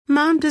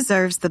Mom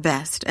deserves the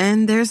best,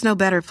 and there's no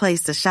better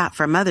place to shop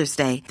for Mother's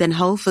Day than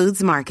Whole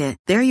Foods Market.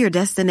 They're your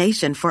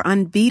destination for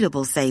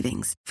unbeatable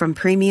savings, from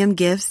premium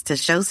gifts to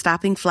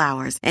show-stopping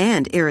flowers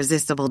and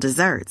irresistible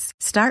desserts.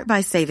 Start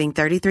by saving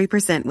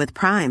 33% with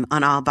Prime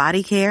on all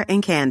body care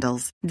and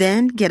candles.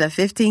 Then get a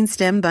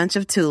 15-stem bunch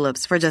of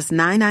tulips for just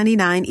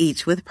 $9.99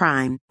 each with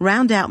Prime.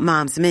 Round out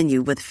Mom's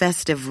menu with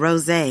festive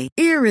rosé,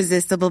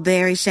 irresistible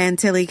berry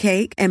chantilly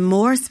cake, and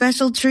more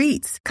special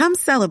treats. Come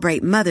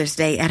celebrate Mother's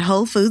Day at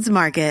Whole Foods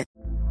Market.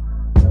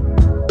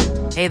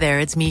 Hey there,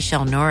 it's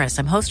Michelle Norris.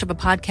 I'm host of a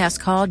podcast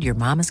called Your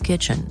Mama's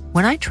Kitchen.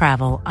 When I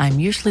travel, I'm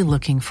usually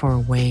looking for a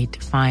way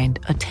to find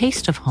a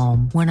taste of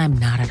home when I'm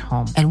not at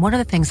home. And one of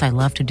the things I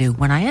love to do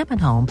when I am at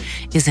home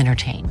is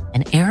entertain.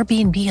 And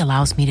Airbnb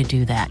allows me to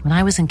do that. When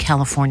I was in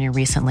California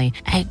recently,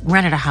 I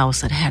rented a house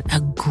that had a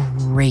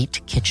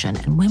great kitchen.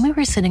 And when we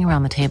were sitting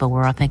around the table, we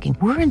were all thinking,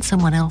 we're in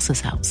someone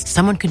else's house.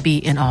 Someone could be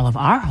in all of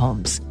our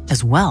homes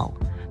as well.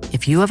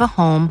 If you have a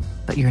home,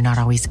 but you're not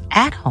always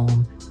at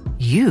home,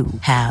 you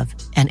have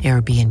an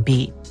Airbnb.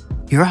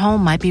 Your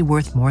home might be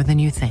worth more than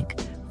you think.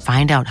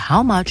 Find out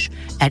how much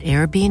at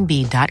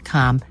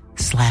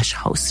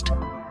airbnb.com/host.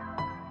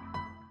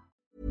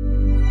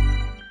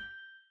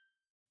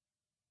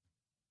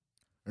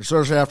 It's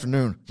Thursday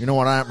afternoon. You know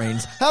what that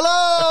means.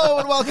 Hello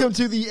and welcome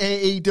to the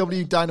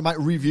AEW Dynamite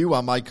review.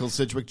 I'm Michael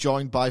Sidgwick,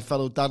 joined by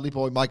fellow Dudley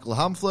boy Michael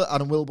Hamflett.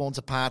 Adam Wilborn's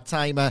a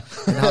part-timer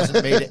and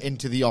hasn't made it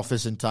into the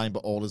office in time,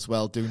 but all is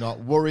well. Do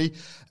not worry.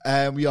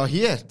 We are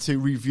here to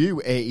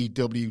review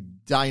AEW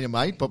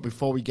Dynamite, but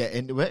before we get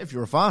into it, if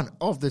you're a fan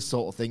of this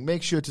sort of thing,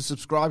 make sure to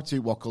subscribe to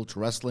What Culture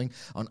Wrestling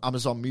on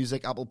Amazon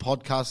Music, Apple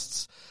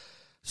Podcasts,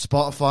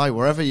 Spotify,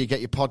 wherever you get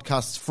your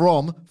podcasts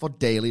from, for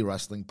daily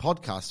wrestling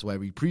podcasts where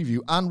we preview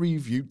and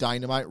review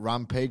Dynamite,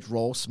 Rampage,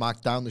 Raw,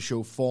 SmackDown, the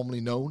show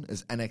formerly known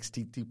as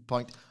NXT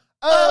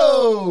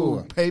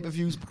 2.0,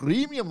 pay-per-views,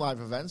 premium live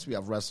events. We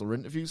have wrestler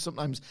interviews,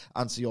 sometimes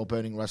answer your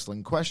burning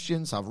wrestling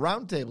questions, have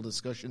roundtable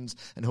discussions,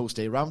 and host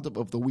a roundup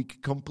of the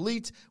week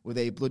complete with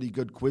a bloody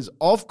good quiz,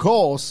 of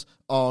course,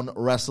 on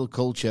wrestle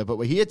culture. But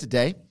we're here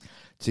today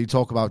to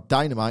talk about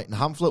Dynamite. And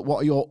Hamflett, what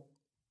are your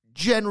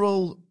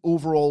general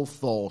overall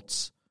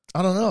thoughts?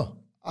 I don't know.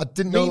 I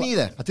didn't know. Me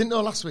neither. I didn't know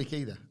last week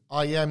either.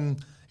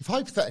 If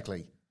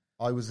hypothetically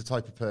I was the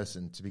type of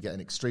person to be getting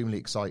extremely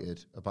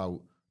excited about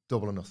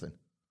Double or Nothing,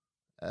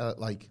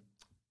 like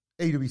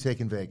AEW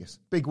taking Vegas,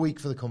 big week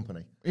for the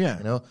company. Yeah,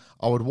 you know,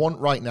 I would want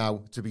right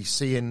now to be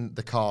seeing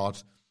the card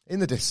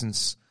in the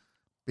distance,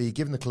 be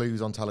given the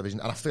clues on television,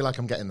 and I feel like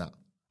I'm getting that.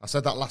 I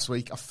said that last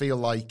week. I feel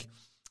like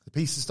the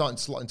pieces are starting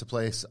to slot into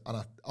place,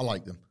 and I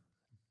like them.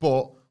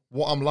 But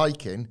what I'm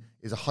liking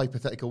is a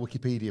hypothetical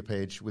Wikipedia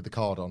page with the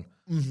card on.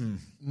 Mm-hmm.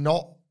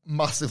 Not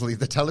massively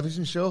the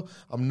television show.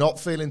 I'm not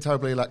feeling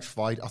terribly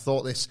electrified. I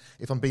thought this,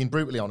 if I'm being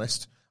brutally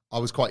honest, I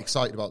was quite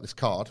excited about this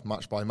card,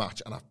 match by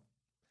match, and I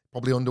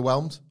probably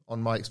underwhelmed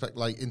on my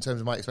in terms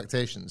of my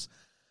expectations.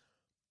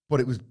 But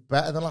it was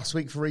better than last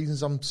week for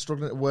reasons I'm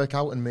struggling to work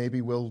out, and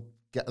maybe we'll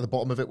get to the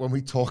bottom of it when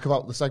we talk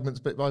about the segments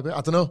bit by bit. I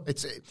don't know.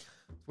 It's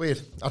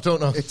weird. I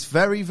don't know. It's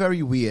very,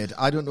 very weird.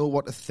 I don't know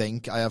what to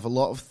think. I have a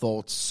lot of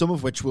thoughts, some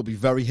of which will be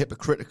very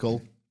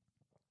hypocritical,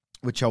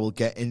 which I will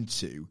get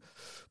into.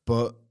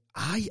 But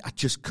I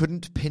just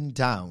couldn't pin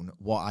down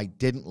what I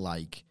didn't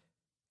like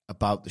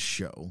about the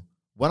show.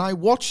 When I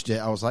watched it,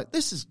 I was like,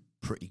 this is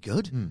pretty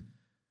good.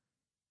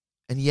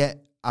 And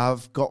yet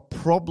I've got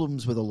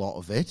problems with a lot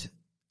of it.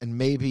 And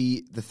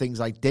maybe the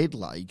things I did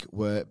like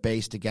were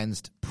based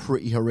against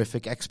pretty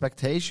horrific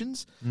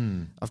expectations.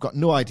 I've got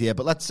no idea,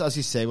 but let's, as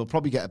you say, we'll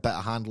probably get a better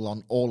handle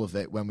on all of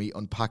it when we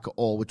unpack it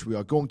all, which we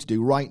are going to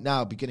do right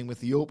now, beginning with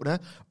the opener,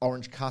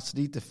 Orange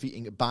Cassidy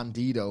defeating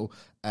Bandito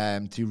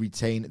to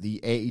retain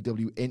the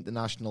AEW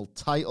International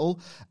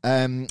title.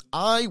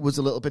 I was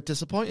a little bit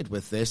disappointed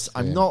with this. Same.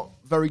 I'm not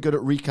very good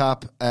at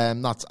recap.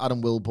 That's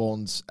Adam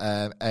Wilborn's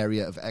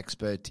area of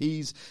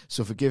expertise,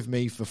 so forgive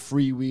me for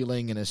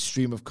freewheeling in a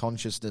stream of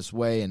consciousness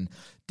way and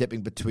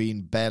dipping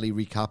between barely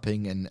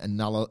recapping and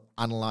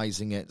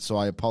analysing it, so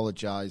I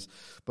apologise.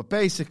 But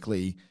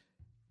basically,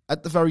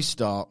 at the very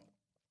start,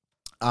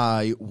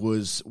 I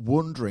was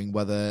wondering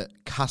whether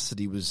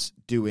Cassidy was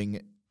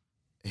doing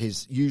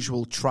his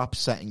usual trap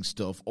setting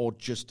stuff or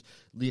just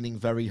leaning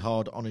very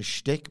hard on his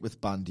shtick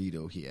with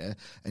Bandito here.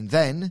 And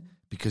then,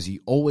 because he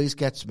always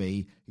gets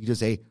me, he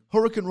does a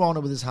Hurricane Rana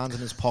with his hands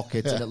in his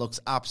pockets, and it looks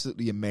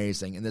absolutely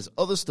amazing. And there's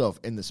other stuff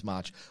in this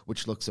match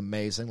which looks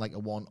amazing, like a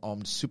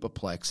one-armed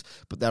superplex.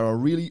 But there are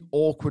really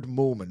awkward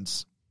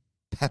moments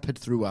peppered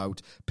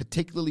throughout,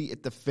 particularly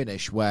at the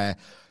finish, where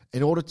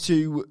in order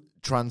to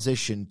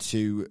transition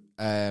to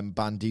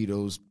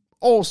Bandito's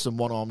awesome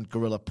one-armed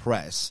gorilla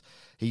press,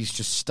 he's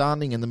just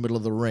standing in the middle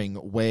of the ring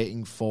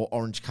waiting for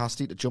Orange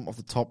Cassidy to jump off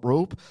the top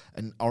rope,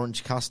 and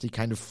Orange Cassidy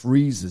kind of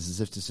freezes as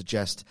if to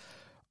suggest,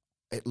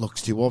 it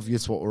looks too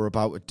obvious what we're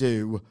about to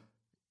do.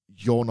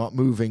 You're not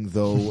moving,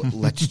 though.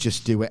 Let's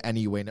just do it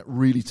anyway. And it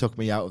really took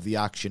me out of the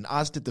action,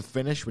 as did the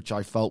finish, which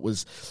I felt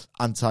was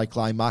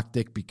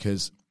anticlimactic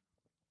because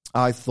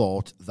I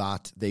thought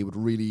that they would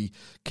really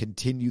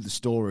continue the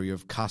story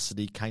of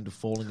Cassidy kind of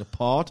falling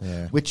apart,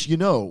 which,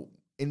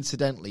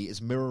 incidentally,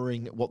 is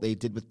mirroring what they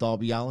did with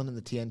Darby Allin in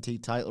the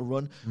TNT title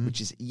run,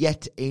 which is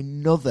yet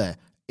another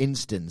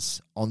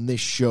instance on this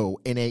show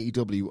in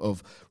AEW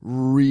of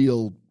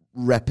real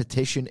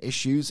repetition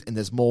issues, and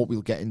there's more.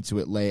 We'll get into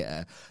it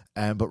later.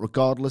 But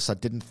regardless, I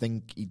didn't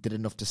think he did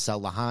enough to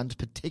sell the hand,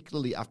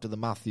 particularly after the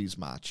Matthews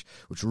match,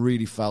 which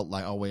really felt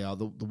like,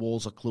 the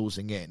walls are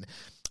closing in.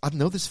 I don't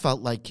know, this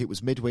felt like it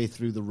was midway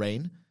through the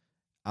reign.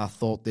 I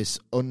thought this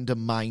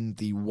undermined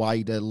the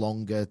wider,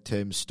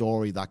 longer-term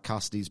story that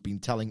Cassidy's been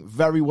telling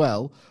very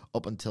well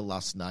up until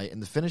last night, and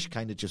the finish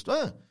kind of just,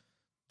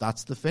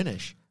 that's the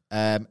finish.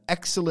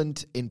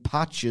 Excellent in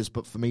patches,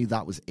 but for me,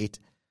 that was it.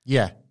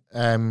 Yeah.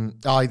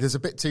 There's a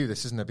bit to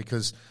this, isn't there?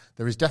 Because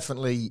there is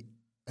definitely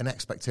an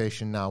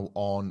expectation now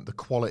on the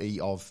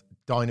quality of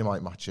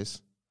Dynamite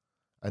matches,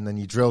 and then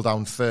you drill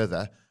down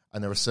further,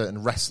 and there are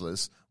certain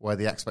wrestlers where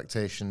the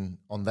expectation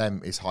on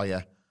them is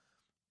higher.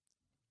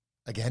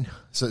 Again,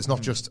 so it's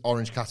not just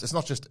Orange Cassidy. It's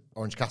not just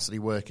Orange Cassidy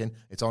working.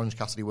 It's Orange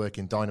Cassidy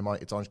working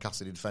Dynamite. It's Orange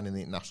Cassidy defending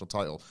the international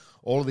title.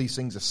 All of these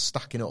things are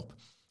stacking up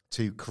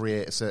to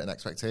create a certain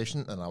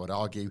expectation, and I would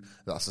argue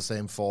that that's the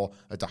same for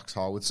a Dax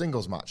Harwood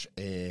singles match,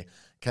 a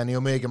Kenny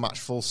Omega match,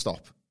 full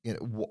stop.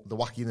 The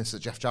wackiness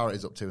that Jeff Jarrett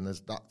is up to, and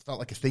that felt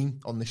like a theme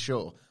on this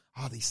show.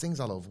 These things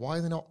I love. Why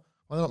are they not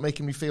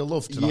making me feel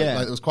loved tonight? Yeah.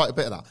 Like, there was quite a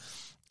bit of that.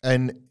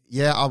 And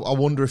I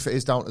wonder if it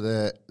is down to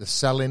the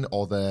selling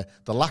or the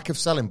lack of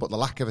selling, but the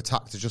lack of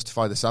attack to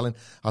justify the selling.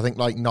 I think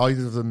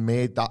neither of them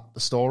made that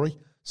the story,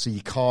 so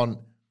you can't.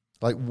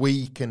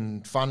 We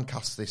can fan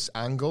cast this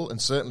angle,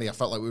 and certainly I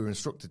felt like we were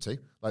instructed to.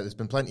 There's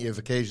been plenty of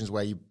occasions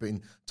where you've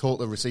been told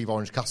to receive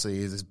Orange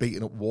Cassidy as this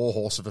beaten up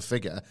warhorse of a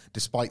figure,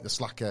 despite the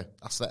slacker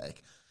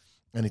aesthetic.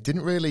 And it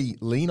didn't really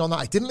lean on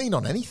that. It didn't lean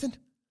on anything.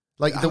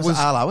 There was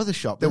all out of the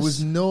shop. There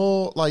was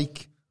no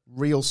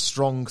real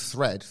strong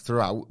thread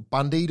throughout.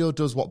 Bandido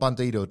does what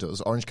Bandido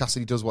does. Orange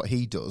Cassidy does what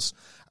he does.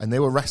 And they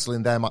were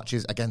wrestling their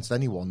matches against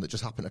anyone that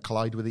just happened to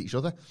collide with each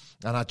other.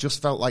 And I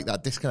just felt like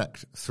that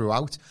disconnect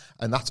throughout.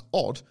 And that's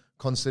odd,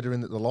 considering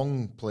that the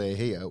long play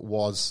here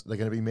was they're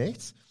going to be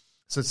mates.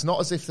 So it's not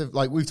as if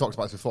we've talked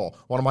about this before.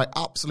 One of my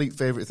absolute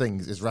favourite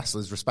things is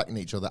wrestlers respecting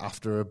each other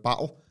after a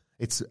battle.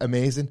 It's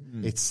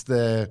amazing.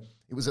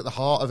 It was at the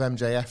heart of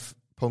MJF,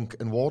 Punk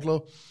and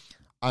Wardlow.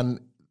 And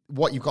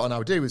what you've got to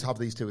now do is have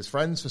these two as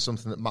friends for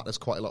something that matters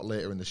quite a lot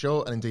later in the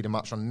show, and indeed a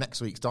match on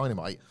next week's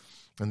Dynamite.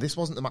 And this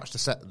wasn't the match to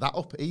set that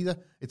up either.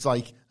 It's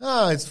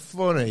it's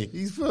funny.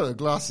 He's put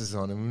glasses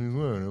on and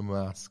he's wearing a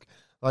mask.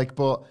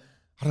 But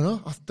I don't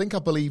know. I think I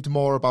believed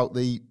more about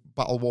the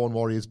Battle Worn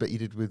Warriors bit you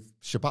did with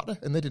Shibata,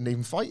 and they didn't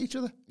even fight each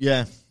other.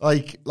 Yeah.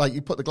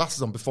 You put the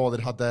glasses on before they'd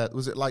had their,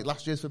 was it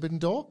last year's Forbidden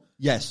Door?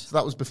 Yes. So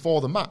that was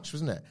before the match,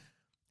 wasn't it?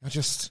 I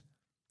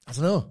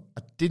don't know.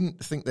 I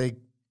didn't think they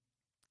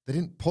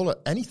didn't pull at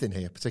anything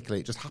here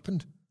particularly. It just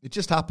happened. It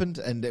just happened,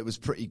 and it was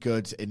pretty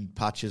good in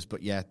patches,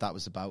 but yeah, that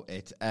was about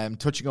it.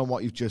 Touching on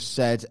what you've just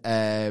said,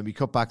 we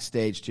cut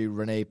backstage to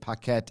Renee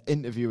Paquette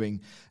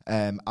interviewing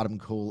Adam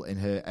Cole in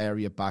her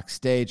area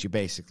backstage. He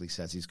basically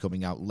says he's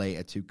coming out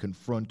later to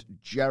confront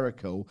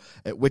Jericho,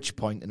 at which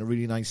point, in a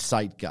really nice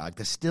side gag,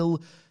 there's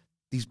still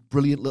these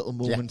brilliant little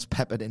moments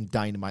peppered in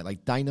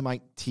Dynamite,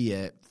 Dynamite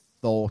tier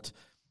thought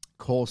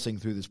coursing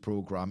through this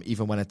program,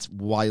 even when it's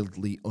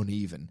wildly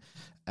uneven.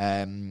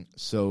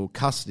 So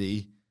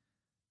Cassidy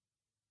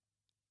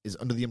is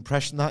under the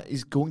impression that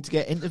he's going to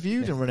get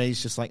interviewed, and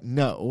Renee's just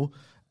no.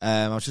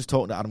 I was just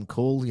talking to Adam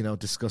Cole,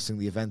 discussing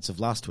the events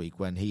of last week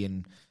when he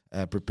and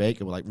Britt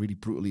Baker were really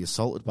brutally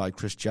assaulted by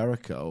Chris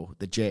Jericho,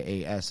 the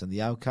JAS and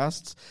the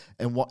Outcasts,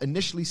 and what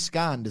initially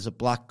scanned as a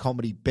black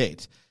comedy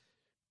bit,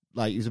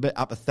 he was a bit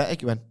apathetic.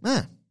 He went,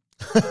 but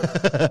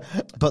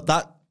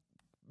that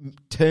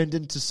turned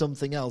into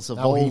something else.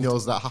 Now he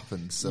knows that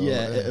happened. So,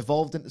 it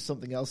evolved into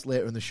something else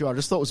later in the show. I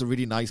just thought it was a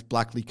really nice,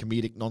 blackly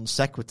comedic non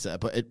sequitur,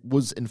 but it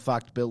was in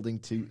fact building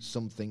to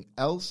something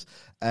else.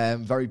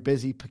 Very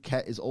busy.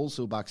 Paquette is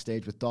also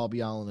backstage with Darby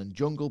Allin and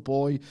Jungle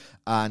Boy,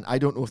 and I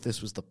don't know if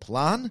this was the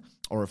plan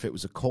or if it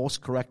was a course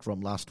correct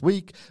from last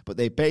week, but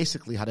they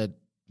basically had a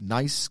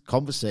nice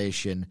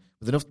conversation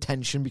with enough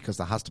tension, because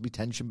there has to be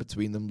tension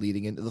between them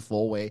leading into the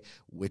four-way,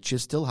 which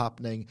is still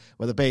happening,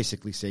 where they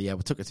basically say,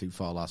 we took it too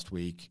far last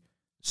week,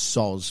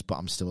 soz, but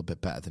I'm still a bit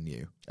better than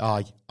you.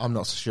 I'm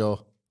not so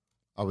sure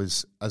I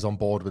was as on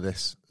board with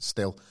this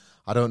still.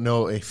 I don't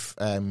know if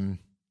did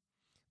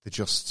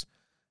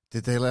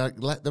they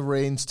let the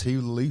reins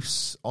too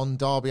loose on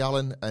Darby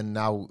Allin, and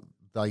now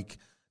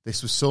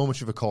this was so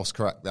much of a course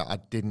correct that I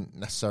didn't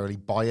necessarily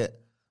buy it.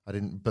 I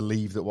didn't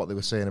believe that what they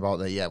were saying about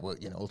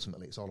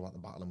ultimately it's all about the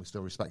battle and we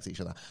still respect each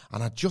other.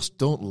 And I just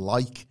don't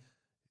like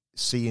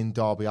seeing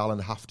Darby Allin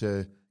have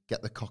to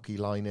get the cocky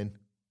line in.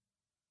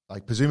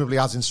 Presumably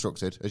as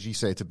instructed, as you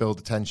say, to build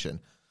the tension.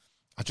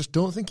 I just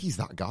don't think he's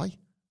that guy.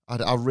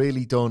 I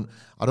really don't.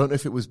 I don't know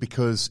if it was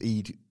because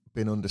he'd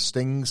been under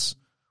Sting's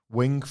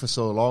wing for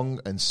so long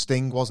and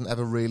Sting wasn't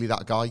ever really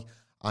that guy,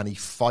 and he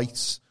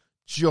fights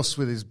just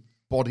with his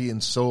body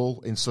and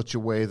soul in such a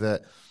way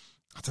that,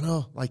 I don't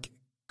know, like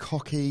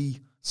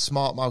cocky,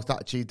 smart mouth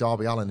attitude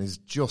Darby Allin is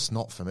just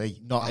not for me.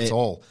 Not at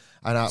all.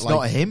 And it's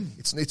not him.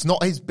 It's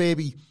not his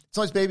baby. It's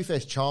not his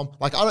babyface charm.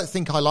 Like, I don't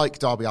think I like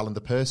Darby Allin the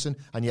person,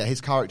 and yet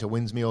his character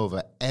wins me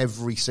over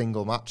every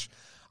single match.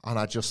 And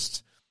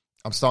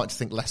I'm starting to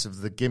think less of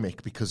the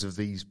gimmick because of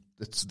the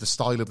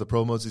style of the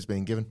promos he's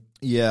being given.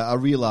 Yeah, I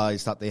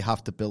realise that they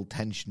have to build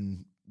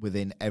tension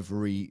within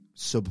every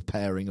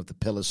sub-pairing of the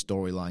Pillar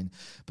storyline,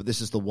 but this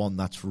is the one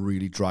that's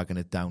really dragging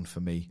it down for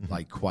me,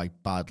 like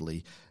quite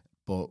badly.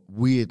 But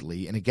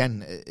weirdly, and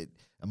again,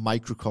 a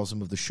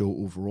microcosm of the show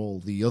overall,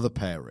 the other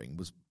pairing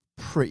was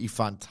pretty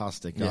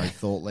fantastic, I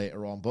thought,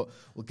 later on. But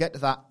we'll get to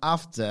that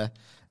after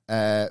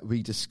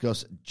we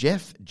discuss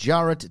Jeff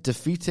Jarrett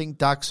defeating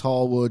Dax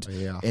Harwood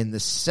in the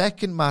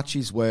second match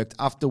he's worked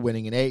after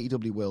winning an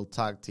AEW World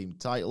Tag Team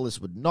title. This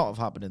would not have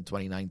happened in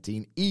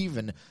 2019,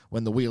 even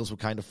when the wheels were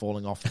kind of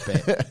falling off a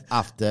bit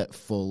after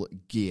Full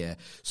Gear.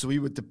 So we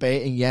were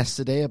debating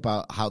yesterday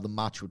about how the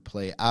match would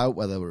play out,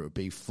 whether it would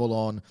be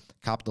full-on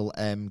capital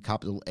M,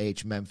 capital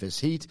H Memphis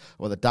Heat,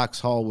 or whether Dax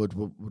Harwood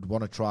would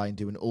want to try and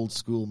do an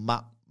old-school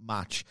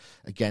match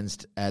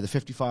against the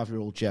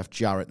 55-year-old Jeff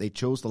Jarrett. They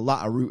chose the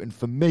latter route, and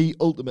for me,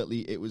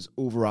 ultimately, it was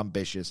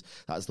overambitious.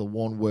 That's the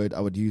one word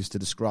I would use to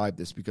describe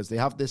this, because they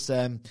have this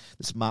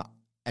mat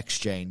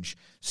exchange.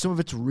 Some of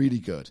it's really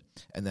good,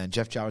 and then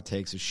Jeff Jarrett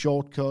takes his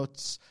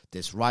shortcuts.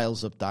 This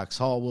riles up Dax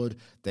Harwood.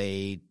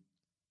 They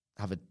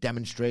have a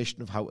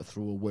demonstration of how to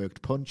throw a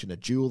worked punch in a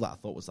duel that I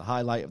thought was the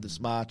highlight of this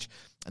match.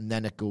 And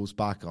then it goes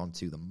back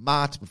onto the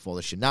mat before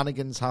the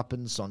shenanigans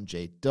happen.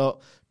 Sonjay Dutt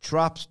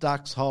traps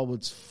Dax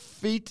Harwood's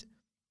feet,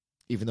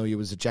 even though he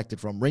was ejected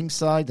from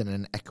ringside, and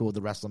an echo of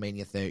the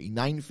WrestleMania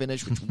 39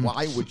 finish, which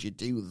why would you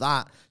do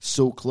that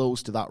so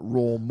close to that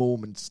Raw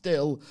moment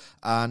still?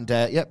 And,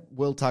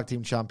 World Tag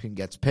Team Champion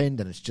gets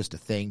pinned, and it's just a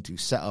thing to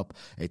set up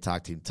a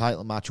tag team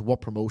title match.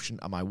 What promotion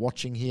am I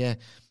watching here?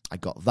 I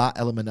got that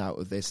element out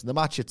of this. And the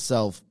match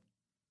itself,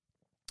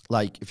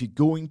 like, if you're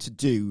going to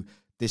do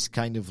this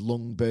kind of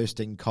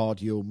lung-bursting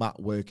cardio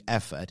mat work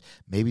effort,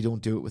 maybe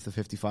don't do it with the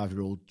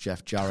 55-year-old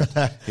Jeff Jarrett,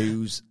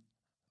 who's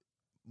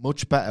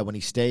much better when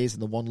he stays in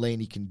the one lane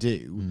he can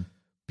do,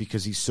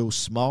 because he's so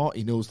smart.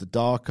 He knows the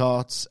dark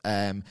arts,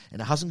 and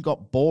it hasn't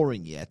got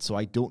boring yet, so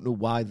I don't know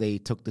why they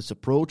took this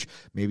approach.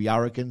 Maybe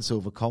arrogance,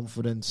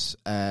 overconfidence.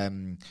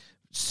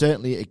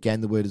 Certainly, again,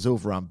 the word is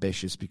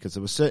overambitious, because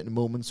there were certain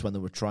moments when they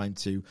were trying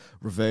to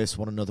reverse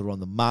one another on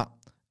the mat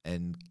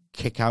and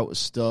kick out of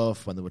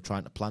stuff, when they were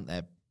trying to plant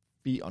their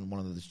feet on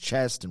one another's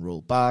chest and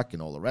roll back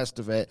and all the rest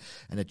of it,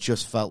 and it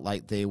just felt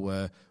like they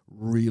were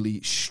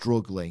really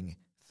struggling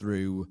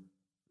through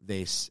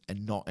this,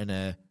 and not in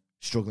a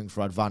struggling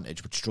for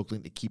advantage, but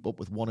struggling to keep up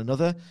with one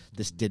another.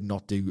 This did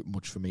not do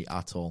much for me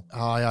at all.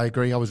 I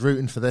agree. I was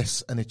rooting for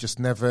this, and it just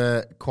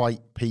never quite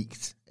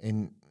peaked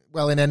in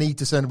any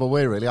discernible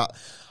way, really.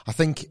 I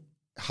think,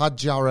 had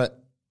Jarrett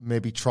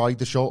maybe tried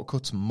the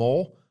shortcuts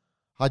more,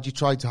 had you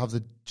tried to have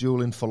the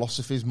dueling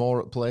philosophies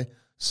more at play,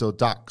 so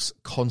Dax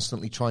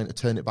constantly trying to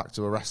turn it back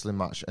to a wrestling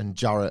match and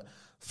Jarrett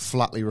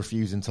flatly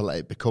refusing to let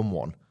it become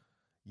one,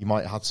 you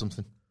might have had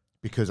something.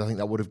 Because I think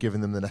that would have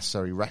given them the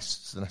necessary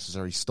rests, the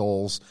necessary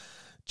stalls.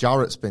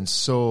 Jarrett's been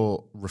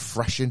so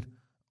refreshing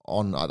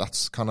on,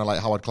 that's kind of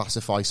like how I'd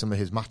classify some of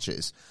his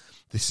matches.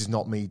 This is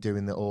not me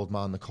doing the old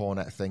man, the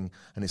cornet thing,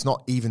 and it's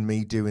not even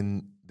me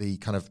doing the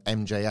kind of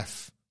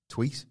MJF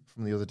tweet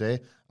from the other day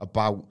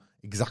about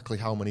exactly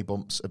how many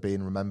bumps are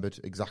being remembered,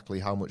 exactly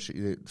how much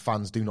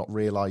fans do not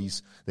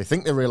realise. They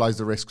think they realise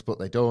the risks, but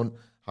they don't.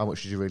 How much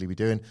should you really be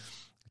doing?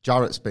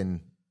 Jarrett's been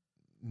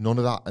none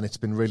of that, and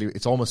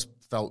it's almost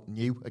felt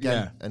new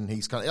again. Yeah. And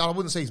he's kind of, I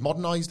wouldn't say he's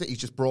modernised it, he's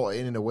just brought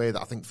it in a way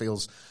that I think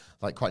feels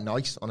like quite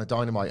nice on a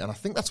Dynamite, and I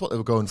think that's what they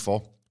were going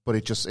for, but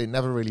it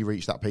never really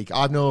reached that peak.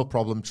 I have no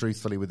problem,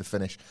 truthfully, with the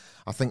finish.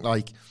 I think,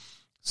 like,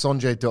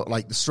 Sonjay Dutt,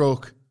 like, the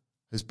stroke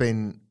has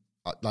been,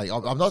 like, I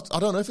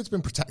don't know if it's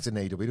been protected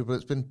in AEW, but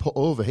it's been put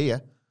over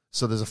here,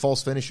 so there's a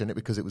false finish in it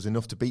because it was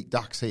enough to beat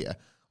Dax here.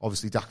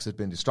 Obviously, Dax had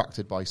been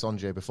distracted by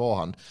Sonjay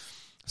beforehand,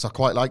 so I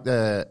quite like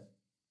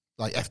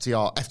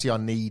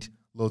FTR need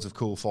loads of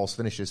cool false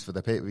finishes for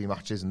their pay-per-view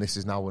matches, and this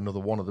is now another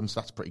one of them, so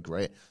that's pretty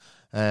great.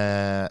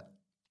 I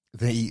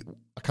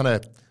kind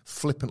of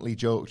flippantly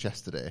joked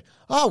yesterday,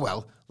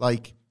 not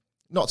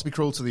to be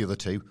cruel to the other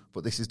two,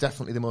 but this is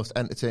definitely the most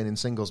entertaining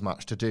singles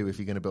match to do if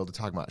you're going to build a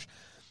tag match.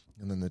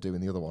 And then they're doing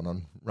the other one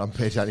on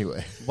Rampage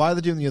anyway. Why are they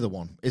doing the other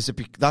one? This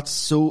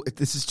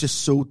is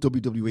just so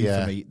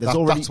WWE for me.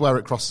 That's where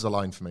it crosses a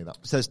line for me.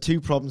 So there's two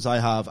problems I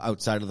have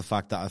outside of the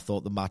fact that I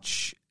thought the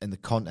match and the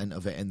content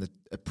of it and the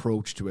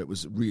approach to it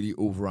was really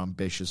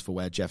overambitious for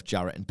where Jeff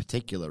Jarrett in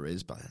particular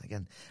is. But then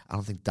again, I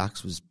don't think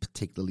Dax was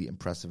particularly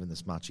impressive in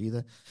this match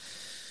either.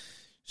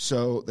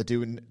 So they're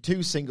doing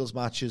two singles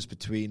matches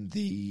between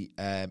the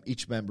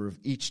each member of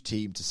each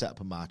team to set up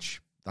a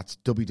match. That's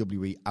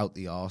WWE out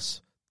the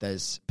arse.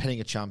 There's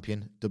pinning a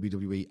champion,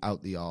 WWE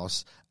out the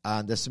arse.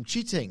 And there's some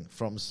cheating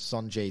from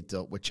Sanjay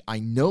Dutt, which I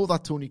know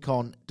that Tony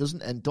Khan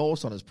doesn't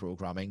endorse on his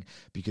programming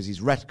because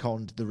he's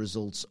retconned the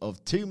results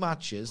of 2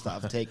 matches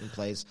that have taken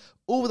place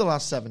over the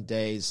last 7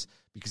 days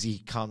because he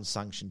can't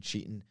sanction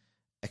cheating,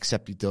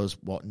 except he does,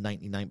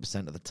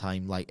 99% of the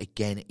time. Like,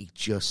 again,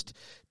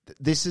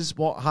 this is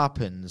what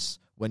happens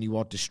when you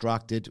are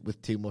distracted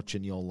with too much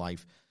in your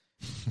life.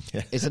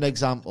 Yeah. It's an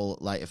example,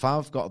 like, if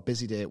I've got a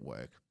busy day at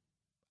work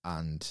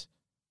and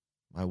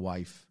my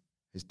wife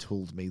has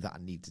told me that I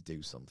need to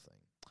do something,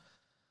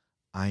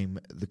 I'm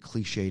the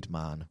cliched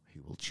man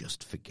who will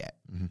just forget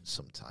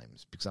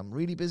sometimes because I'm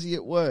really busy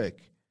at work.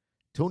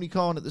 Tony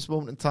Khan at this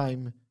moment in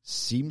time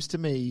seems to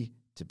me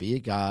to be a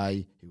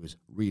guy who is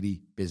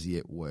really busy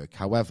at work.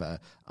 However,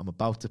 I'm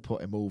about to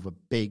put him over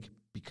big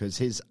because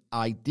his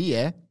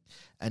idea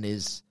and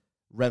his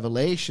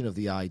revelation of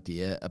the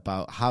idea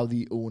about how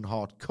the Owen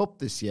Hart Cup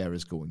this year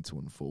is going to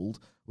unfold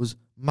was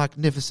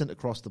magnificent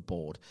across the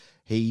board.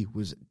 He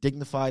was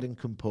dignified and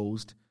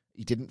composed.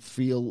 He didn't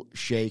feel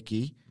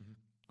shaky,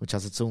 which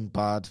has its own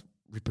bad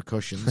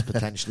repercussions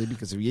potentially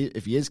because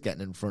if he is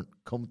getting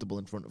comfortable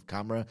in front of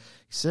camera,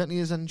 he certainly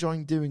is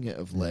enjoying doing it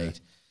of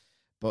late.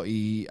 But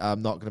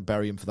I'm not going to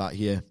bury him for that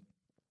here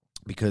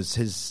because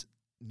his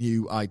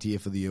new idea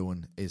for the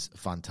Owen is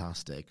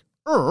fantastic.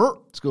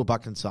 Let's go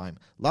back in time.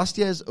 Last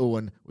year's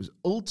Owen was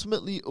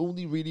ultimately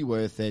only really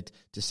worth it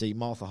to see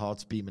Martha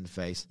Hart's beaming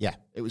face. Yeah.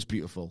 It was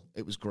beautiful.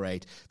 It was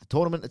great. The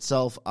tournament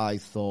itself, I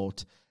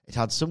thought, it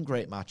had some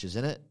great matches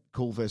in it.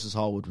 Cole versus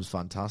Harwood was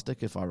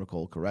fantastic, if I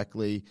recall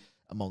correctly,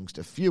 amongst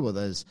a few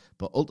others.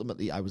 But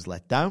ultimately, I was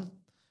let down.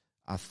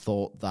 I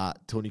thought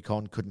that Tony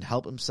Khan couldn't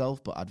help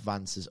himself but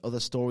advance his other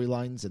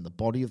storylines in the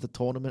body of the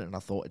tournament, and I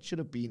thought it should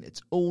have been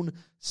its own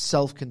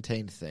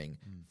self-contained thing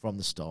from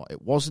the start.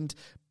 It wasn't.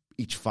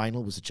 Each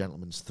final was a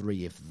gentleman's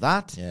 3, if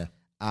that. Yeah.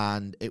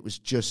 And it was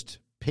just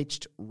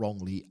pitched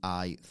wrongly,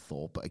 I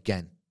thought. But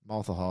again,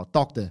 Martha Hart,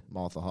 Dr.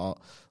 Martha Hart,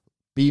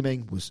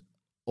 beaming was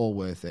all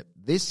worth it.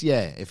 This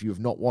year, if you have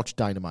not watched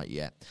Dynamite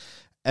yet,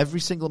 every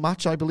single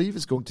match, I believe,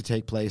 is going to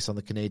take place on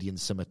the Canadian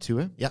Summer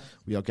Tour. Yeah.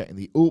 We are getting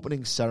the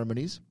opening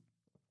ceremonies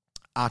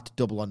at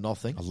Double or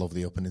Nothing. I love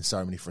the opening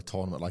ceremony for a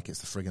tournament like it's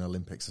the friggin'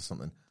 Olympics or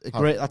something. That's a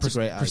great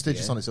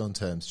prestigious idea. on its own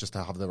terms, just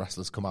to have the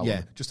wrestlers come out,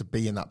 just to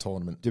be in that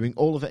tournament. Doing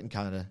all of it in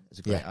Canada is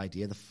a great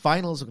idea. The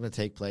finals are going to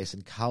take place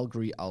in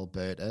Calgary,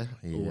 Alberta,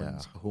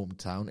 Owen's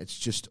hometown. It's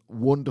just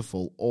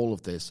wonderful, all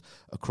of this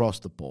across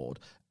the board.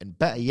 And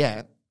better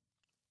yet,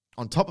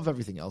 on top of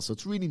everything else, so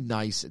it's really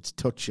nice, it's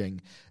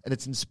touching, and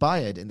it's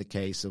inspired in the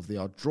case of they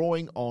are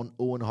drawing on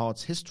Owen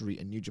Hart's history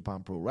in New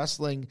Japan Pro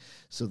Wrestling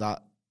so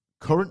that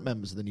current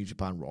members of the New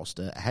Japan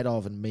roster, ahead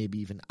of and maybe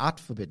even at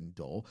Forbidden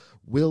Door,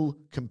 will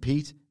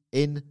compete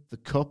in the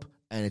Cup.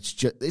 And it's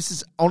just,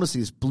 this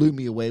blew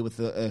me away with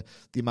the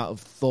amount of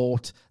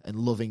thought and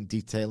loving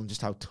detail and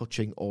just how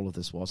touching all of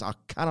this was. I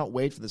cannot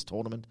wait for this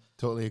tournament.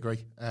 Totally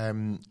agree.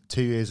 2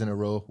 years in a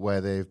row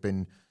where they've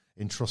been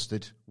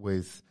entrusted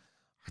with,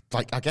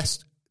 like, I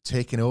guess,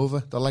 taking over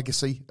the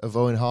legacy of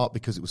Owen Hart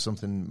because it was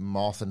something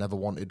Martha never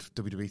wanted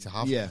WWE to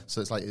have. Yeah. So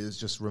it's like it's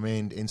just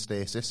remained in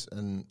stasis,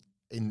 and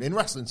in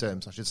wrestling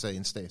terms, I should say,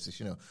 in stasis.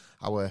 You know,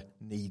 our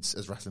needs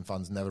as wrestling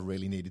fans never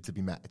really needed to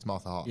be met. It's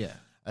Martha Hart. Yeah.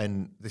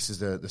 And this is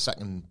the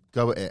second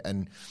go at it.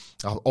 And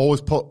I've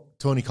always put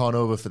Tony Khan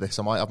over for this.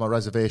 I might have my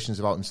reservations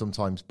about him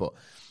sometimes, but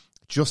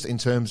just in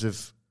terms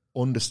of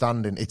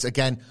understanding, it's,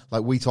 again,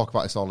 like we talk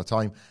about this all the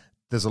time,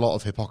 there's a lot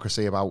of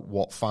hypocrisy about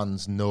what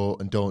fans know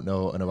and don't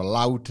know and are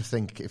allowed to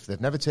think if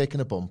they've never taken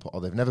a bump or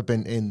they've never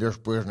been in their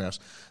business.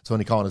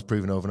 Tony Khan has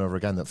proven over and over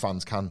again that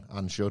fans can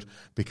and should,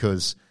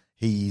 because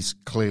he's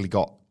clearly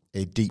got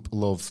a deep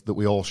love that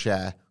we all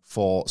share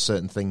for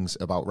certain things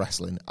about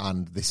wrestling,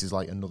 and this is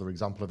like another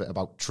example of it,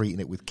 about treating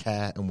it with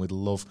care and with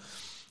love.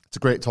 It's a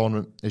great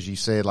tournament, as you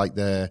say, like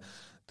the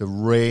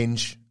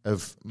range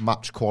of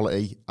match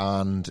quality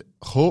and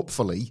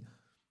hopefully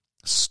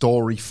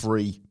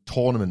story-free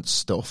tournament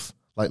stuff,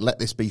 like Let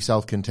This Be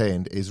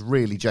Self-Contained, is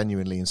really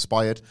genuinely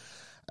inspired.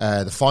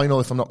 The final,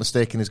 if I'm not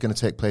mistaken, is going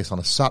to take place on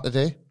a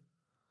Saturday,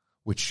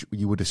 which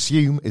you would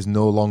assume is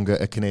no longer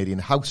a Canadian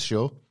house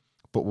show,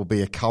 but will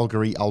be a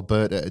Calgary,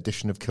 Alberta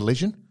edition of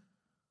Collision,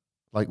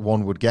 like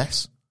one would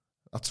guess.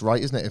 That's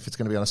right, isn't it? If it's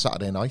going to be on a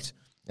Saturday night,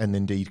 and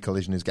indeed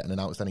Collision is getting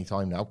announced any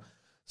time now.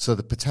 So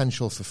the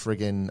potential for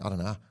friggin', I don't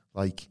know,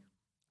 like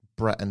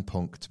Brett and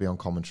Punk to be on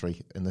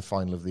commentary in the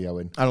final of the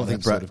Owen. I don't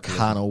think Brett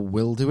can or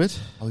will do it.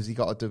 Oh, has he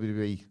got a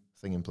WWE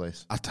thing in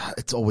place?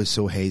 It's always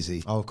so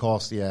hazy. Oh, of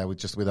course, yeah,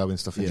 with Owen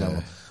stuff in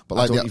general. But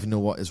like, I don't even know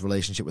what his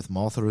relationship with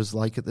Martha is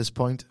like at this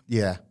point.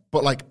 Yeah,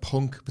 but like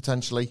Punk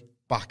potentially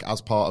back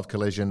as part of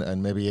Collision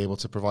and maybe able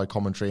to provide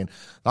commentary, and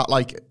that,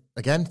 like,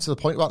 again, to the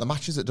point about the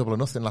matches at Double or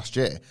Nothing last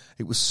year,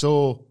 it was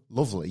so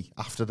lovely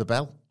after the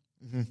bell.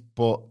 Mm-hmm.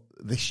 But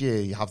this year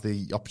you have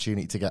the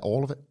opportunity to get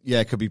all of it. Yeah,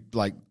 it could be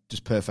like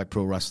just perfect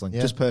pro wrestling.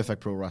 Yeah. Just perfect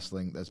pro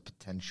wrestling. There's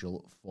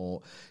potential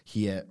for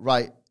here.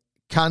 Right,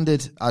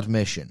 candid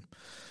admission.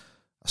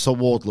 I saw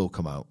Wardlow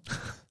come out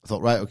I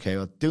thought, right, okay,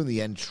 well, doing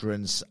the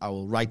entrance, I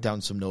will write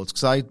down some notes,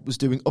 because I was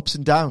doing ups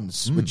and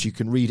downs, which you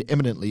can read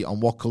imminently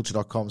on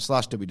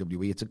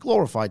whatculture.com/WWE. It's a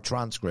glorified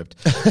transcript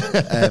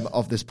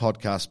of this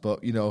podcast,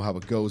 but you know how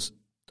it goes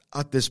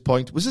at this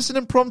point. Was this an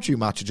impromptu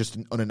match or just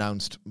an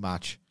unannounced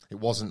match? It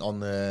wasn't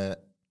on the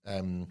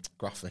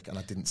graphic, and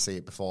I didn't see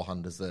it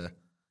beforehand as the,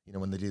 you know,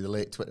 when they do the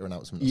late Twitter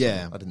announcement.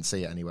 Yeah. I didn't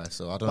see it anywhere,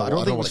 so I don't But know. I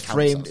don't think it what was counts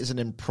framed as an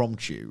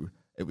impromptu.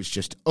 It was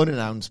just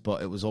unannounced,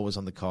 but it was always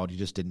on the card. You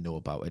just didn't know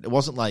about it. It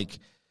wasn't like,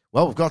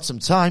 well, we've got some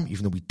time,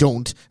 even though we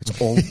don't.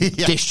 It's all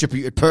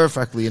distributed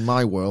perfectly in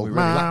my world. Really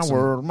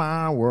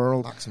My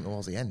world. Accent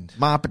towards the end.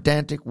 My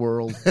pedantic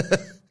world.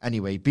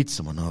 Anyway, beat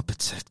someone up.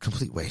 It's a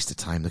complete waste of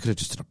time. They could have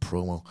just done a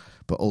promo.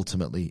 But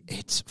ultimately,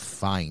 it's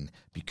fine.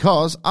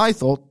 Because I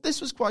thought this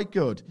was quite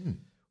good.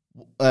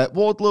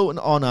 Wardlow and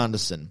Arn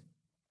Anderson.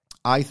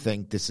 I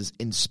think this is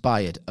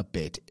inspired a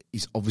bit.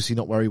 He's obviously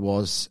not where he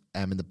was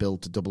in the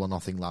build to Double or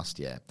Nothing last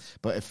year.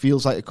 But it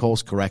feels like a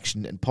course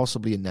correction and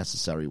possibly a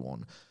necessary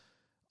one.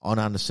 Arn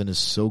Anderson is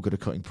so good at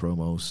cutting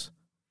promos,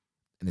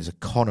 and his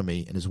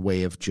economy and his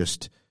way of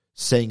just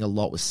saying a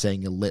lot with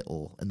saying a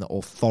little, and the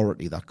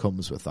authority that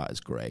comes with that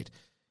is great.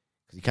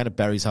 He kind of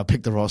buries how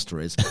big the roster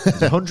is.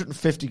 There's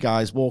 150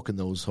 guys walking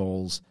those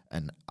halls,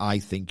 and I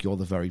think you're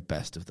the very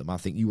best of them. I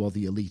think you are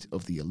the elite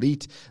of the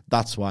elite.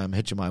 That's why I'm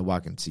hitching my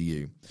wagon to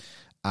you.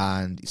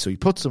 And so he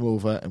puts them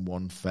over in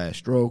one fair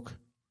stroke.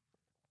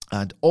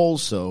 And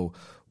also,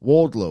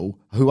 Wardlow,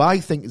 who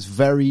I think is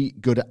very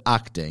good at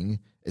acting,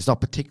 is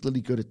not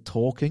particularly good at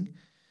talking.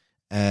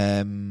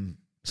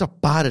 He's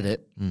not bad at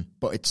it,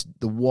 but it's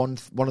the one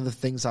of the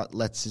things that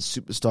lets his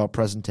superstar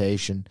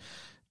presentation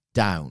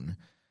down.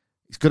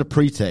 He's good at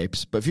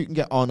pre-tapes, but if you can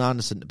get Arn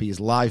Anderson to be his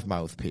live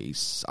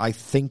mouthpiece, I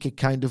think it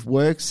kind of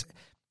works.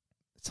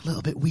 It's a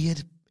little bit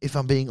weird, if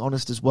I'm being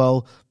honest as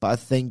well, but I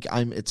think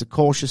it's a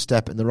cautious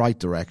step in the right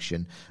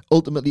direction.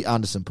 Ultimately,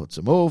 Anderson puts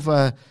him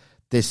over.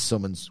 This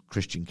summons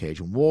Christian Cage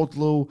and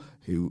Wardlow,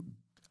 who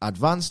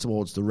advance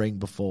towards the ring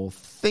before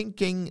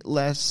thinking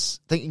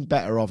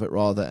better of it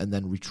rather, and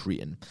then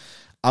retreating.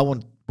 I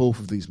want both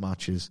of these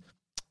matches.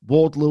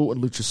 Wardlow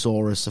and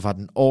Luchasaurus have had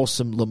an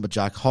awesome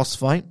Lumberjack Hoss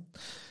fight.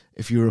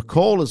 If you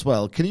recall as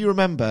well, can you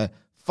remember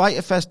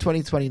Fyter Fest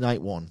 2020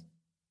 Night 1?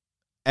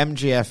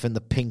 MJF in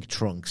the pink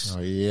trunks.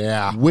 Oh,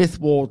 yeah.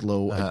 With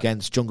Wardlow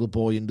against Jungle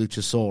Boy and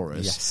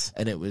Luchasaurus. Yes.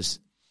 And it was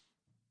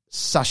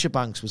Sasha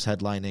Banks was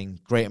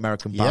headlining Great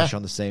American Bash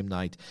on the same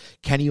night.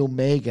 Kenny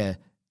Omega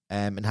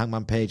and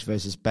Hangman Page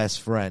versus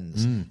Best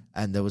Friends.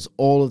 And there was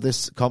all of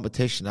this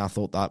competition. I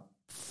thought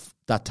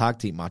that tag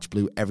team match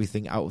blew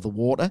everything out of the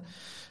water.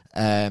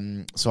 So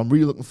I'm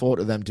really looking forward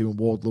to them doing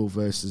Wardlow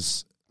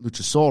versus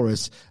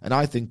Luchasaurus. And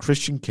I think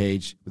Christian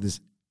Cage, with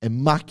his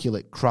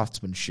immaculate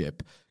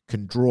craftsmanship,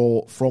 can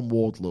draw from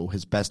Wardlow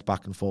his best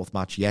back and forth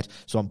match yet.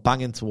 So I'm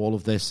banging to all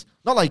of this.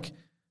 Not like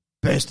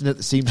bursting at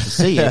the seams to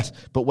see it,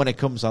 but when it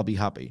comes, I'll be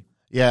happy.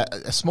 Yeah,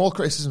 a small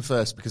criticism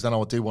first, because then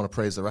I do want to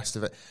praise the rest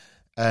of it.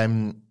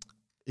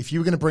 If you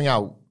were going to bring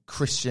out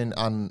Christian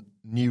and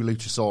new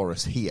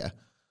Luchasaurus here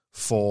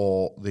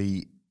for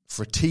a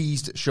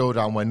teased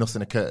showdown where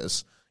nothing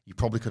occurs, you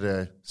probably could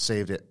have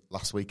saved it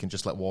last week and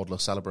just let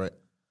Wardlow celebrate.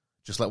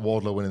 Just let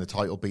Wardlow winning the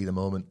title be the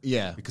moment.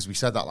 Yeah. Because we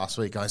said that last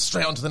week. Guys,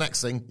 straight on to the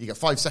next thing. You get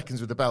 5 seconds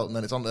with the belt, and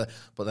then it's on the...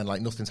 But then,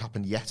 like, nothing's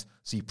happened yet.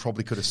 So you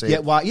probably could have saved... Yeah,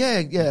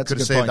 that's could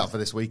have saved that for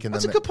this week. And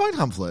that's a good point,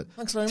 Hamlet.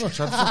 Thanks very much.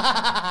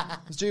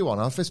 It's due one.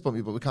 I'll fist bump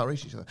you, but we can't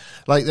reach each other.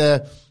 Like,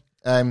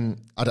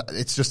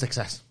 it's just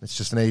excess. It's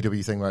just an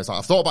AEW thing where it's like,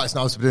 I've thought about this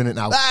now, so we're doing it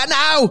now.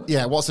 Now!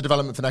 Yeah, what's the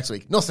development for next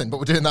week? Nothing, but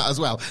we're doing that as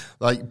well.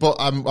 Like, but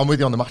I'm with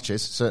you on the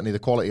matches. Certainly the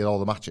quality of all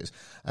the matches.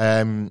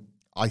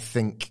 I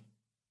think...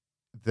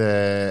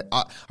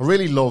 I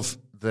really love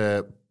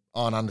the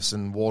Arn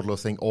Anderson Wardlow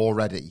thing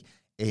already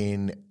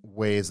in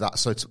ways that,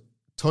 so it's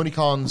Tony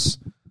Khan's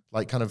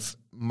like kind of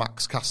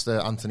Max Caster,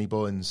 Anthony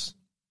Bowens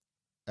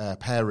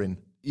pairing.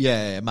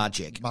 Yeah,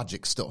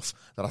 magic stuff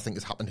that I think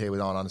has happened here with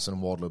Arn Anderson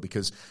and Wardlow,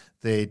 because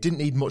they didn't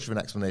need much of an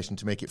explanation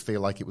to make it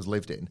feel like it was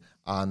lived in.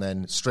 And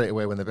then straight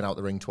away when they've been out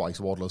the ring twice,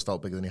 Wardlow's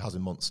felt bigger than he has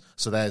in months.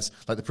 So there's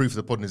like the proof of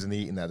the pudding is in the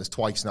eating there. There's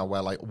twice now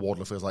where like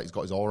Wardlow feels like he's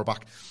got his aura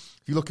back.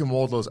 If you look in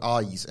Wardlow's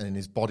eyes and in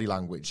his body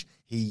language,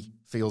 he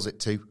feels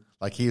it too.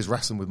 Like he is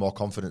wrestling with more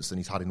confidence than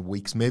he's had in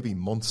weeks, maybe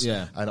months.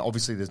 Yeah. And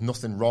obviously there's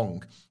nothing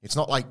wrong. It's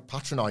not like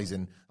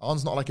patronising.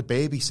 Arn's not like a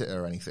babysitter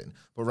or anything.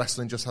 But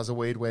wrestling just has a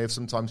weird way of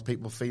sometimes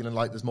people feeling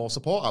like there's more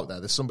support out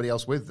there. There's somebody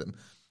else with them.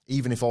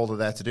 Even if all they're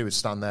there to do is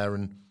stand there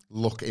and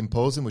look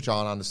imposing, which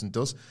Arn Anderson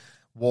does.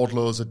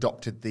 Wardlow's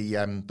adopted the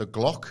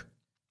Glock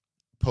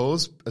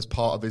pose as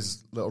part of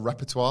his little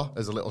repertoire,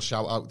 as a little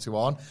shout out to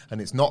Arn. And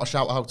it's not a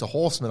shout out to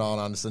Horseman Arn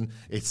Anderson.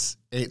 It's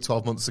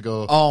 12 months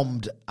ago.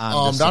 Armed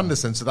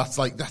Anderson. So that's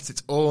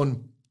its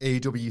own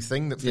AEW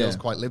thing that feels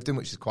quite lived in,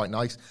 which is quite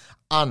nice.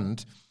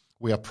 And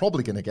we are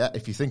probably going to get,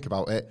 if you think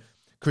about it,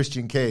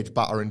 Christian Cage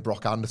battering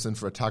Brock Anderson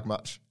for a tag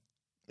match.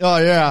 Oh,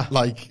 yeah.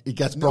 Like, he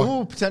gets Brock...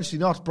 No, potentially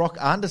not. Brock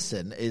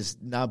Anderson is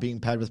now being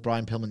paired with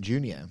Brian Pillman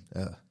Jr.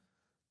 Yeah.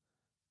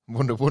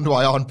 Wonder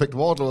why Arn picked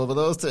Wardlow over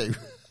those two.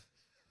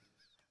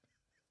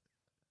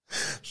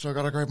 So I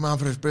got a great man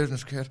for this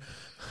business, kid.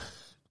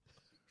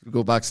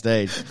 Go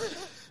backstage.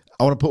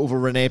 I want to put over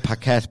Renee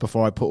Paquette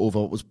before I put over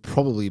what was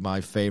probably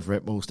my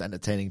favourite, most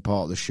entertaining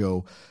part of the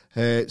show.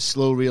 Her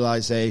slow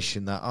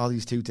realisation that,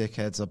 these two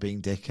dickheads are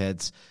being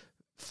dickheads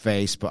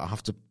face, but I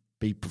have to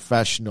be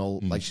professional.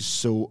 Like, she's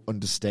so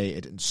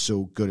understated and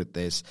so good at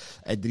this.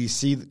 And did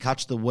you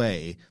catch the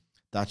way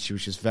that she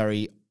was just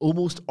very,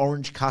 almost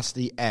Orange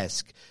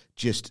Cassidy-esque,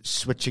 just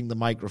switching the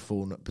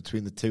microphone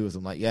between the two of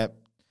them? Like, yep.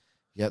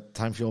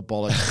 Time for your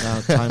bollocks. Now,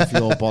 time for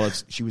your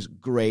bollocks. She was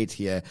great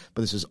here,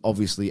 but this is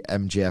obviously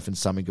MJF and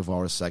Sammy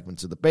Guevara's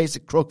segment. So the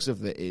basic crux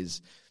of it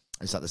is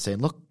that they're saying,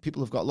 look,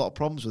 people have got a lot of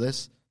problems with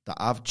this, that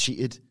I've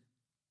cheated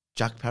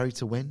Jack Perry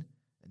to win,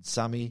 and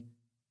Sammy,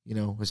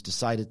 has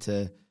decided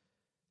to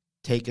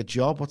take a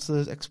job. What's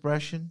the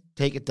expression?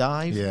 Take a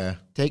dive? Yeah.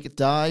 Take a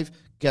dive.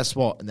 Guess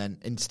what? And then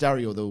in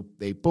stereo,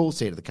 they both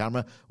say to the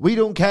camera, we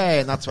don't care.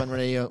 And that's when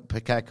Renee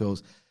Paquette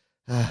goes,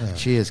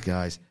 cheers,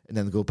 guys. And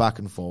then they go back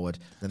and forward.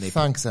 Then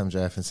Thanks,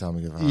 MJF and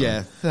Sammy Guevara.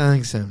 Yeah,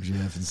 thanks,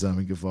 MJF and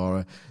Sammy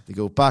Guevara. They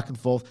go back and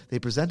forth. They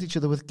present each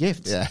other with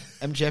gifts. Yeah.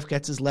 MJF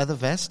gets his leather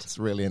vest. It's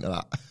really into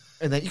that.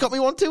 And then, you got me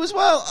one too as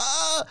well.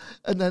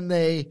 And then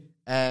they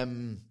have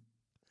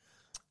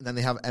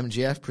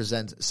MJF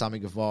present Sammy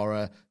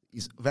Guevara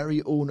his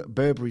very own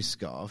Burberry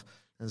scarf.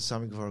 And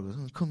Sammy Guevara goes,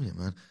 come here,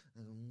 man.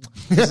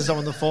 Kisses him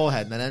on the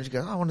forehead. And then MJF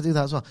goes, I want to do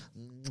that as well.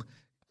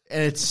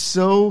 And it's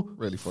so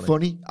really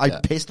funny. I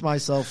pissed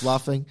myself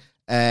laughing.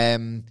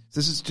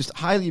 This is just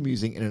highly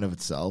amusing in and of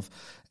itself.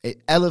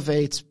 It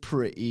elevates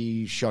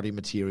pretty shoddy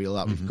material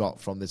that we've got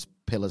from this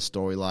pillar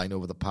storyline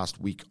over the past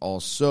week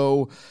or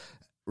so.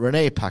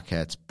 Renee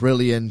Paquette's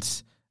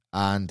brilliant,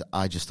 and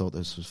I just thought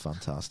this was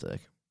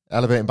fantastic.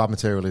 Elevating bad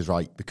material is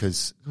right,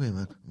 because Come here,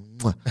 man.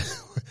 I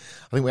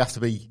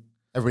think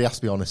everybody has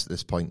to be honest at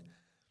this point.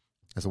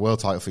 There's a world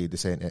title feud,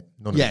 this ain't it.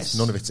 None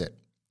of it's it.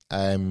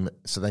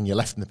 So then you're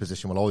left in the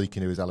position where all you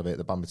can do is elevate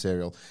the bad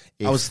material.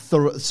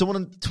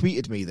 Someone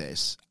tweeted me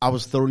this. I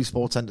was thoroughly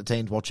sports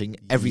entertained watching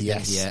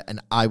everything here, and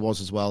I was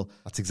as well.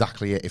 That's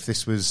exactly it. If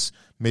this was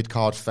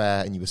mid-card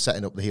fair and you were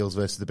setting up the heels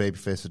versus the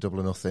babyface for Double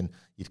or Nothing,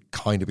 you'd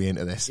kind of be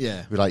into this.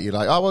 Yeah. You're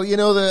like, oh,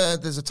 well,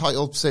 there's a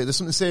title, there's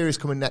something serious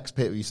coming next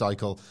pay-per-view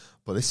cycle,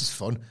 but this is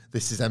fun.